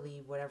I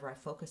believe whatever I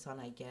focus on,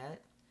 I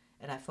get.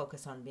 And I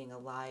focus on being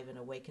alive and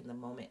awake in the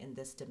moment in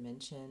this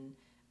dimension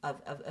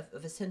of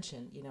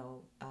ascension.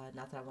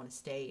 Not that I want to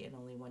stay in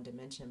only one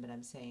dimension, but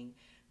I'm saying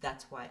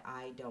that's why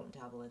I don't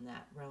dabble in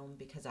that realm,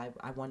 because I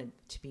wanted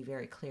to be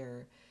very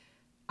clear.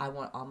 I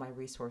want all my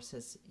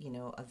resources,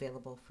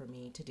 available for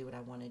me to do what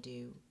I want to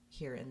do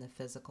here in the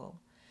physical.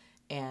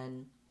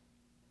 And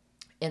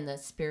in the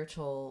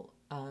spiritual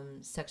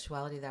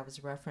sexuality that I was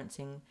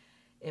referencing,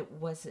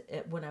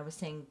 when I was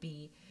saying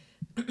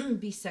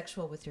be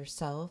sexual with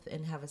yourself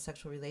and have a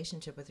sexual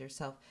relationship with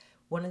yourself.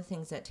 One of the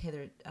things that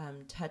Taylor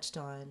touched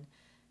on,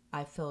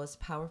 I feel is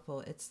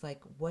powerful. It's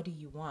like, what do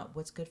you want?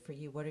 What's good for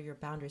you? What are your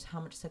boundaries? How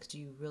much sex do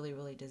you really,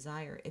 really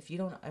desire? If you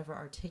don't ever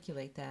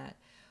articulate that,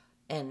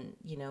 and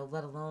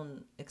let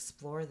alone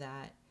explore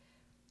that,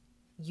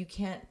 you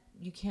can't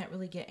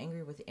really get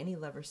angry with any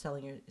lover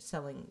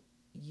selling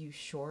you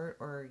short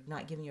or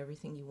not giving you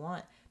everything you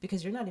want,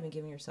 because you're not even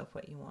giving yourself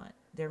what you want.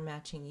 They're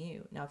matching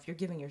you. Now, if you're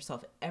giving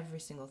yourself every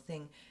single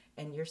thing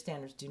and your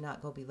standards do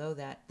not go below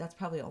that, that's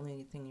probably the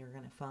only thing you're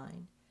going to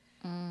find.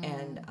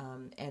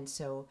 And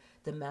so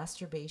the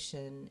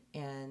masturbation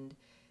and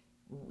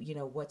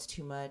what's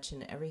too much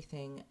and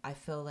everything, I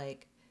feel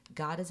like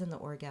God is in the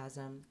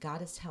orgasm.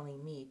 God is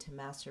telling me to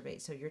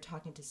masturbate. So you're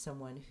talking to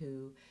someone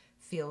who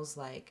feels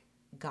like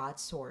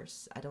God's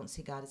source. I don't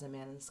see God as a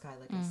man in the sky,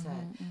 like I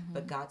said,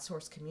 but God's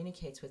source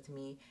communicates with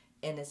me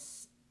and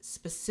is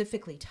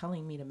specifically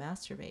telling me to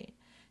masturbate.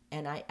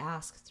 And I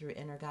ask through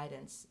inner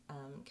guidance.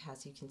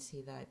 Cass, you can see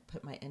that I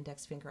put my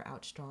index finger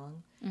out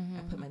strong.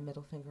 I put my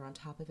middle finger on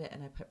top of it,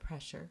 and I put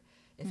pressure.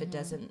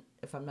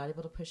 If I'm not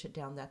able to push it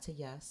down, that's a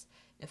yes.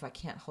 If I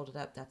can't hold it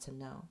up, that's a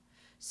no.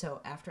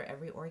 So after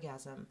every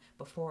orgasm,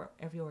 before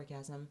every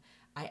orgasm,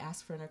 I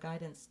ask for inner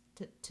guidance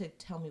to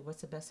tell me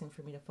what's the best thing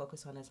for me to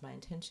focus on as my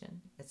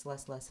intention. It's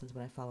less lessons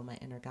when I follow my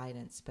inner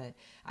guidance, but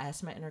I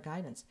ask my inner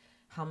guidance,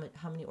 how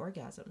many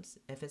orgasms?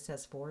 If it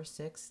says 4,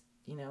 6,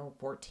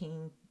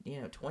 14,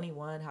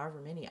 21, however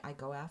many, I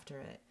go after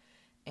it.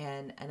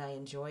 And I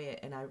enjoy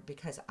it,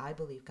 because I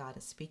believe God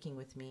is speaking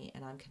with me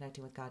and I'm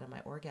connecting with God in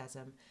my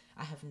orgasm,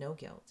 I have no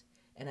guilt.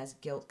 And as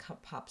guilt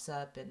pops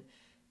up and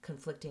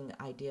conflicting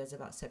ideas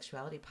about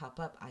sexuality pop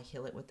up, I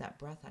heal it with that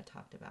breath I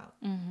talked about,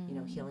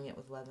 healing it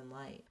with love and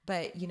light.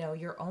 But,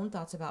 your own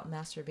thoughts about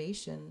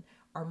masturbation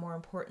are more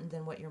important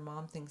than what your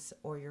mom thinks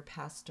or your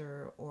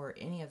pastor or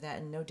any of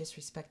that. And no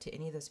disrespect to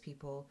any of those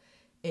people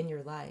in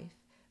your life.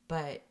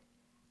 But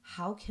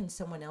how can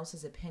someone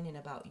else's opinion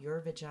about your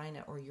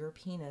vagina or your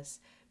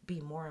penis be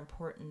more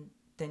important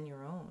than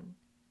your own?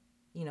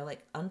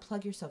 Like,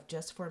 unplug yourself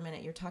just for a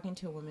minute. You're talking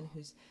to a woman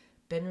who's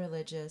been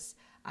religious.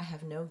 I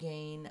have no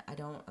gain.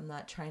 I'm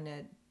not trying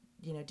to,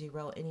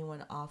 derail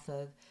anyone off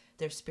of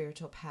their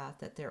spiritual path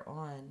that they're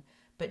on.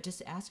 But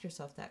just ask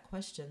yourself that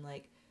question,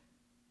 like,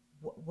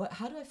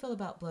 how do I feel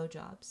about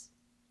blowjobs?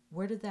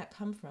 Where did that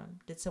come from?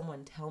 Did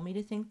someone tell me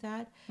to think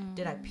that?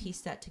 Did I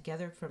piece that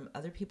together from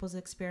other people's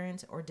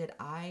experience? Or did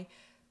I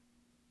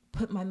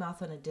put my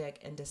mouth on a dick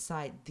and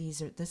decide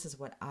this is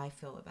what I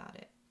feel about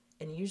it.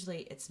 And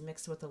usually it's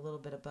mixed with a little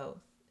bit of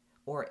both,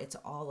 or it's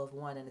all of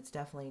one, and it's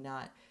definitely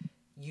not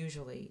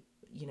usually,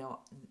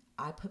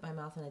 I put my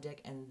mouth on a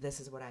dick and this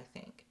is what I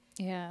think.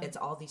 Yeah. It's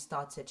all these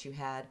thoughts that you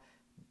had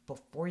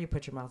before you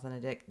put your mouth on a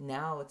dick.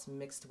 Now it's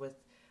mixed with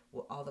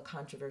all the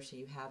controversy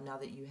you have now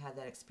that you had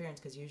that experience,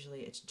 because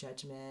usually it's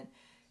judgment.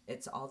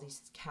 It's all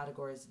these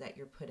categories that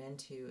you're put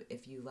into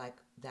if you like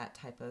that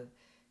type of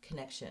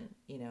connection,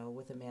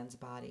 with a man's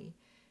body.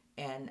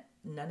 And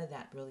none of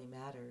that really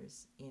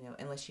matters,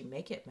 unless you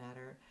make it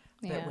matter.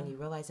 But when you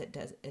realize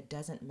it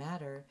doesn't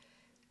matter,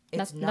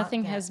 it's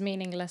nothing has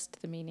meaning less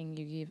to the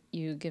meaning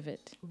you give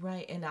it.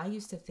 Right. And I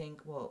used to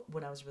think, well,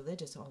 when I was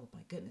religious, oh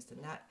my goodness,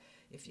 and that,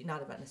 if you're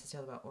not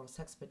necessarily about oral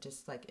sex, but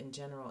just like in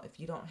general, if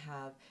you don't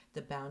have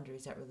the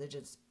boundaries that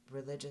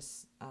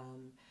religious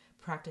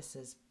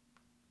practices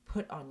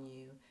put on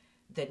you,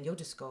 then you'll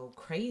just go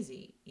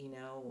crazy,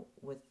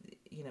 with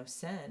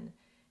sin.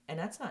 And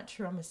that's not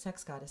true. I'm a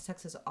sex goddess.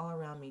 Sex is all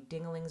around me.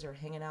 Dinglings are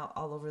hanging out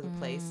all over the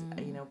place.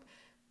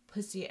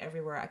 Pussy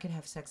everywhere. I could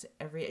have sex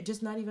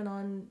just not even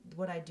on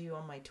what I do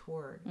on my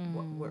tour,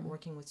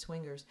 working with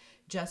swingers,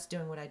 just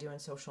doing what I do on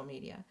social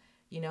media.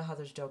 You know how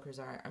those jokers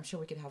are. I'm sure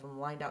we could have them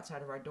lined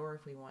outside of our door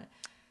if we want.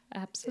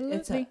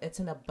 Absolutely. It's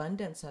an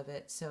abundance of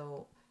it.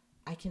 So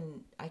I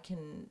can,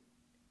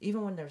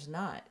 even when there's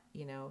not,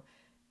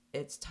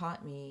 it's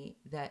taught me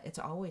that it's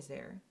always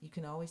there. You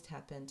can always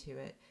tap into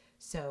it.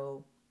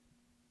 So,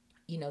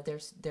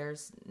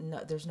 there's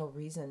no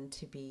reason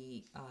to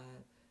be,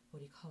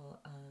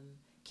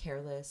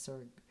 careless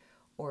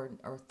or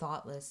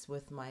thoughtless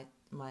with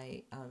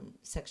my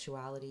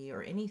sexuality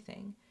or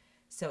anything.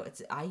 So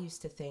I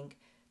used to think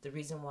the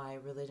reason why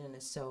religion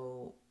is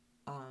so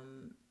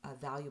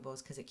valuable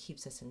is because it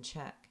keeps us in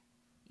check,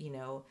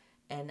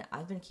 and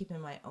I've been keeping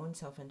my own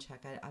self in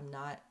check. I'm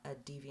not a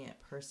deviant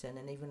person,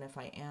 and even if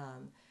I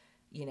am,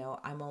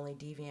 I'm only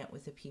deviant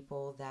with the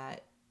people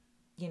that,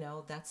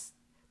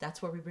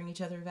 that's where we bring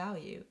each other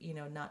value,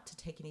 not to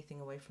take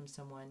anything away from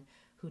someone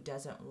who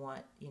doesn't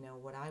want,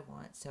 what I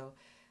want. So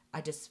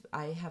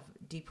I have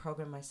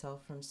deprogrammed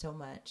myself from so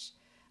much.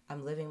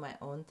 I'm living my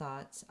own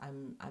thoughts.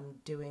 I'm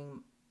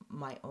doing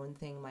my own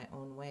thing, my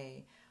own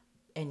way.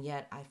 And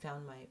yet I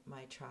found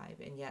my tribe.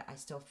 And yet I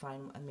still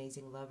find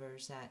amazing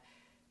lovers that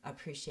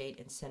appreciate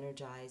and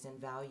synergize and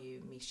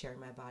value me sharing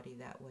my body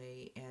that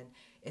way. And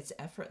it's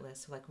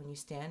effortless. Like when you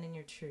stand in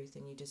your truth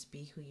and you just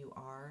be who you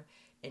are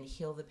and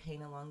heal the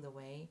pain along the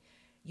way,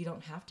 you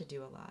don't have to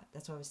do a lot.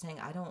 That's what I was saying.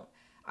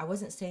 I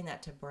wasn't saying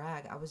that to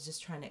brag. I was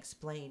just trying to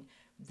explain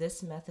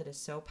this method is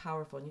so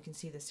powerful, and you can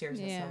see the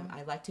seriousness. Yeah.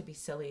 I like to be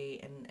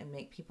silly and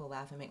make people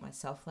laugh and make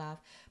myself laugh,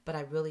 but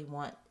I really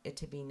want it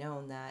to be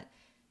known that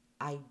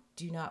I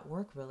do not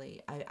work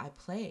really. I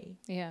play.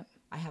 Yeah.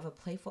 I have a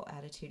playful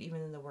attitude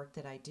even in the work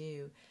that I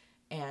do,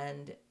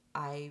 and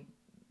I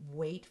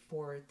wait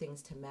for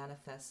things to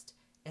manifest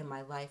in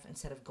my life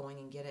instead of going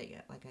and get it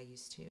yet like I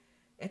used to.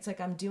 It's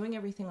like I'm doing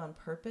everything on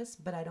purpose,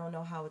 but I don't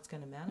know how it's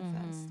going to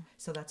manifest.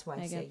 So that's why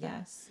I say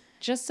yes.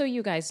 Just so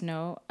you guys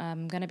know,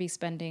 I'm going to be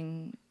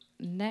spending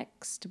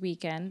next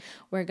weekend.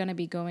 We're going to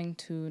be going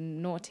to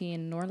Naughty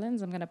in New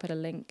Orleans. I'm going to put a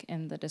link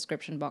in the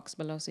description box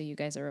below so you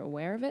guys are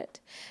aware of it.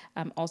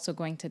 I'm also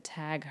going to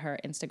tag her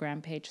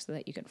Instagram page so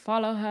that you can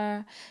follow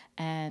her.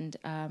 And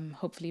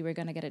hopefully we're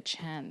going to get a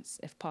chance,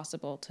 if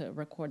possible, to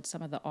record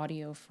some of the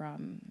audio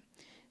from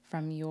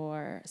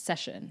your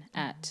session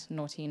at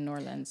Naughty in New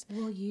Orleans.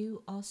 Will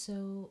you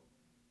also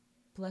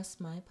bless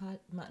not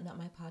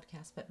my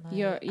podcast, but my...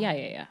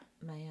 Yeah.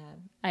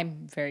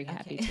 I'm very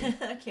happy to.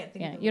 I can't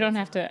think of it. You don't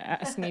have to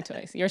ask me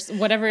twice.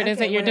 Whatever it is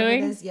that you're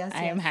doing,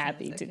 I am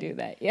happy to do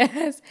that.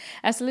 Yes,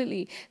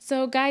 absolutely.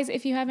 So guys,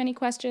 if you have any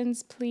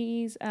questions,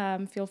 please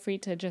feel free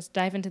to just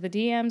dive into the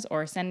DMs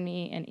or send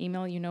me an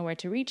email. You know where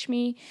to reach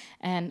me,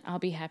 and I'll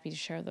be happy to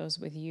share those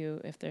with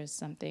you if there's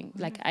something.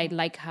 Wonderful. Like I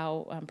like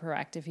how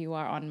proactive you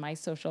are on my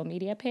social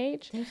media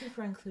page. Thank you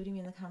for including me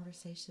in the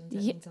conversation.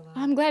 That means a lot.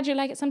 I'm glad you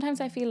like it.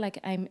 Sometimes I feel like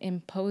I'm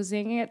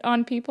imposing it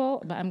on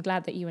people, but I'm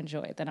glad that you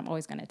enjoy it. Then I'm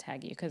always going to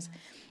tag you because,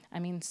 I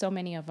mean, so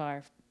many of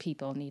our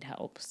people need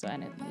help. So,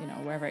 and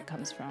wherever it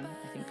comes from,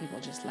 I think people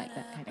just like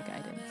that kind of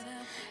guidance.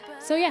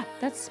 So yeah,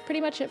 that's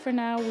pretty much it for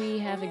now. We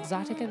have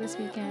Exotica this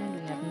weekend.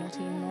 We have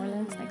Naughty in New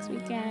Orleans next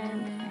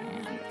weekend,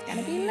 and it's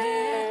gonna be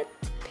lit.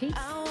 Peace.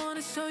 I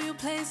wanna show you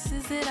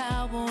places that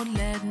I won't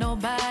let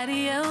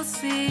nobody else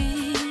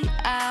see.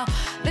 I'll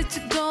let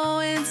you go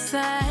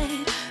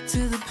inside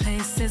to the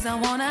places I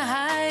wanna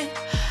hide.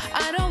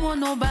 I don't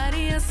want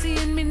nobody else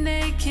seeing me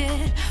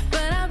naked,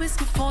 but I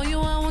risk it for you,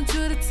 I want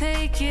you to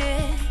take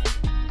it.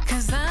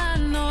 Cause I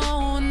know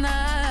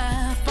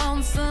I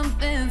found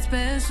something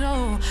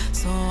special.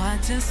 So I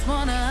just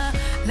wanna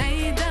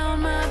lay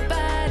down my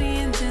body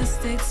and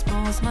just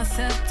expose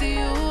myself to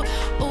you.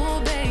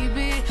 Oh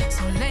baby,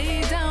 so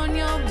lay down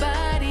your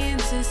body and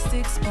just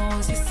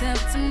expose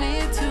yourself to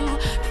me too.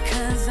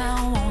 Because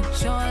I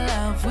want your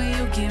love, will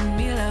you give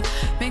me love?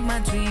 Make my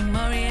dream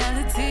a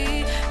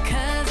reality.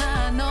 Cause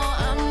I know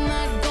I'm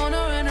not gonna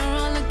run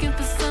around looking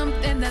for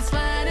something that that's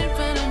right in front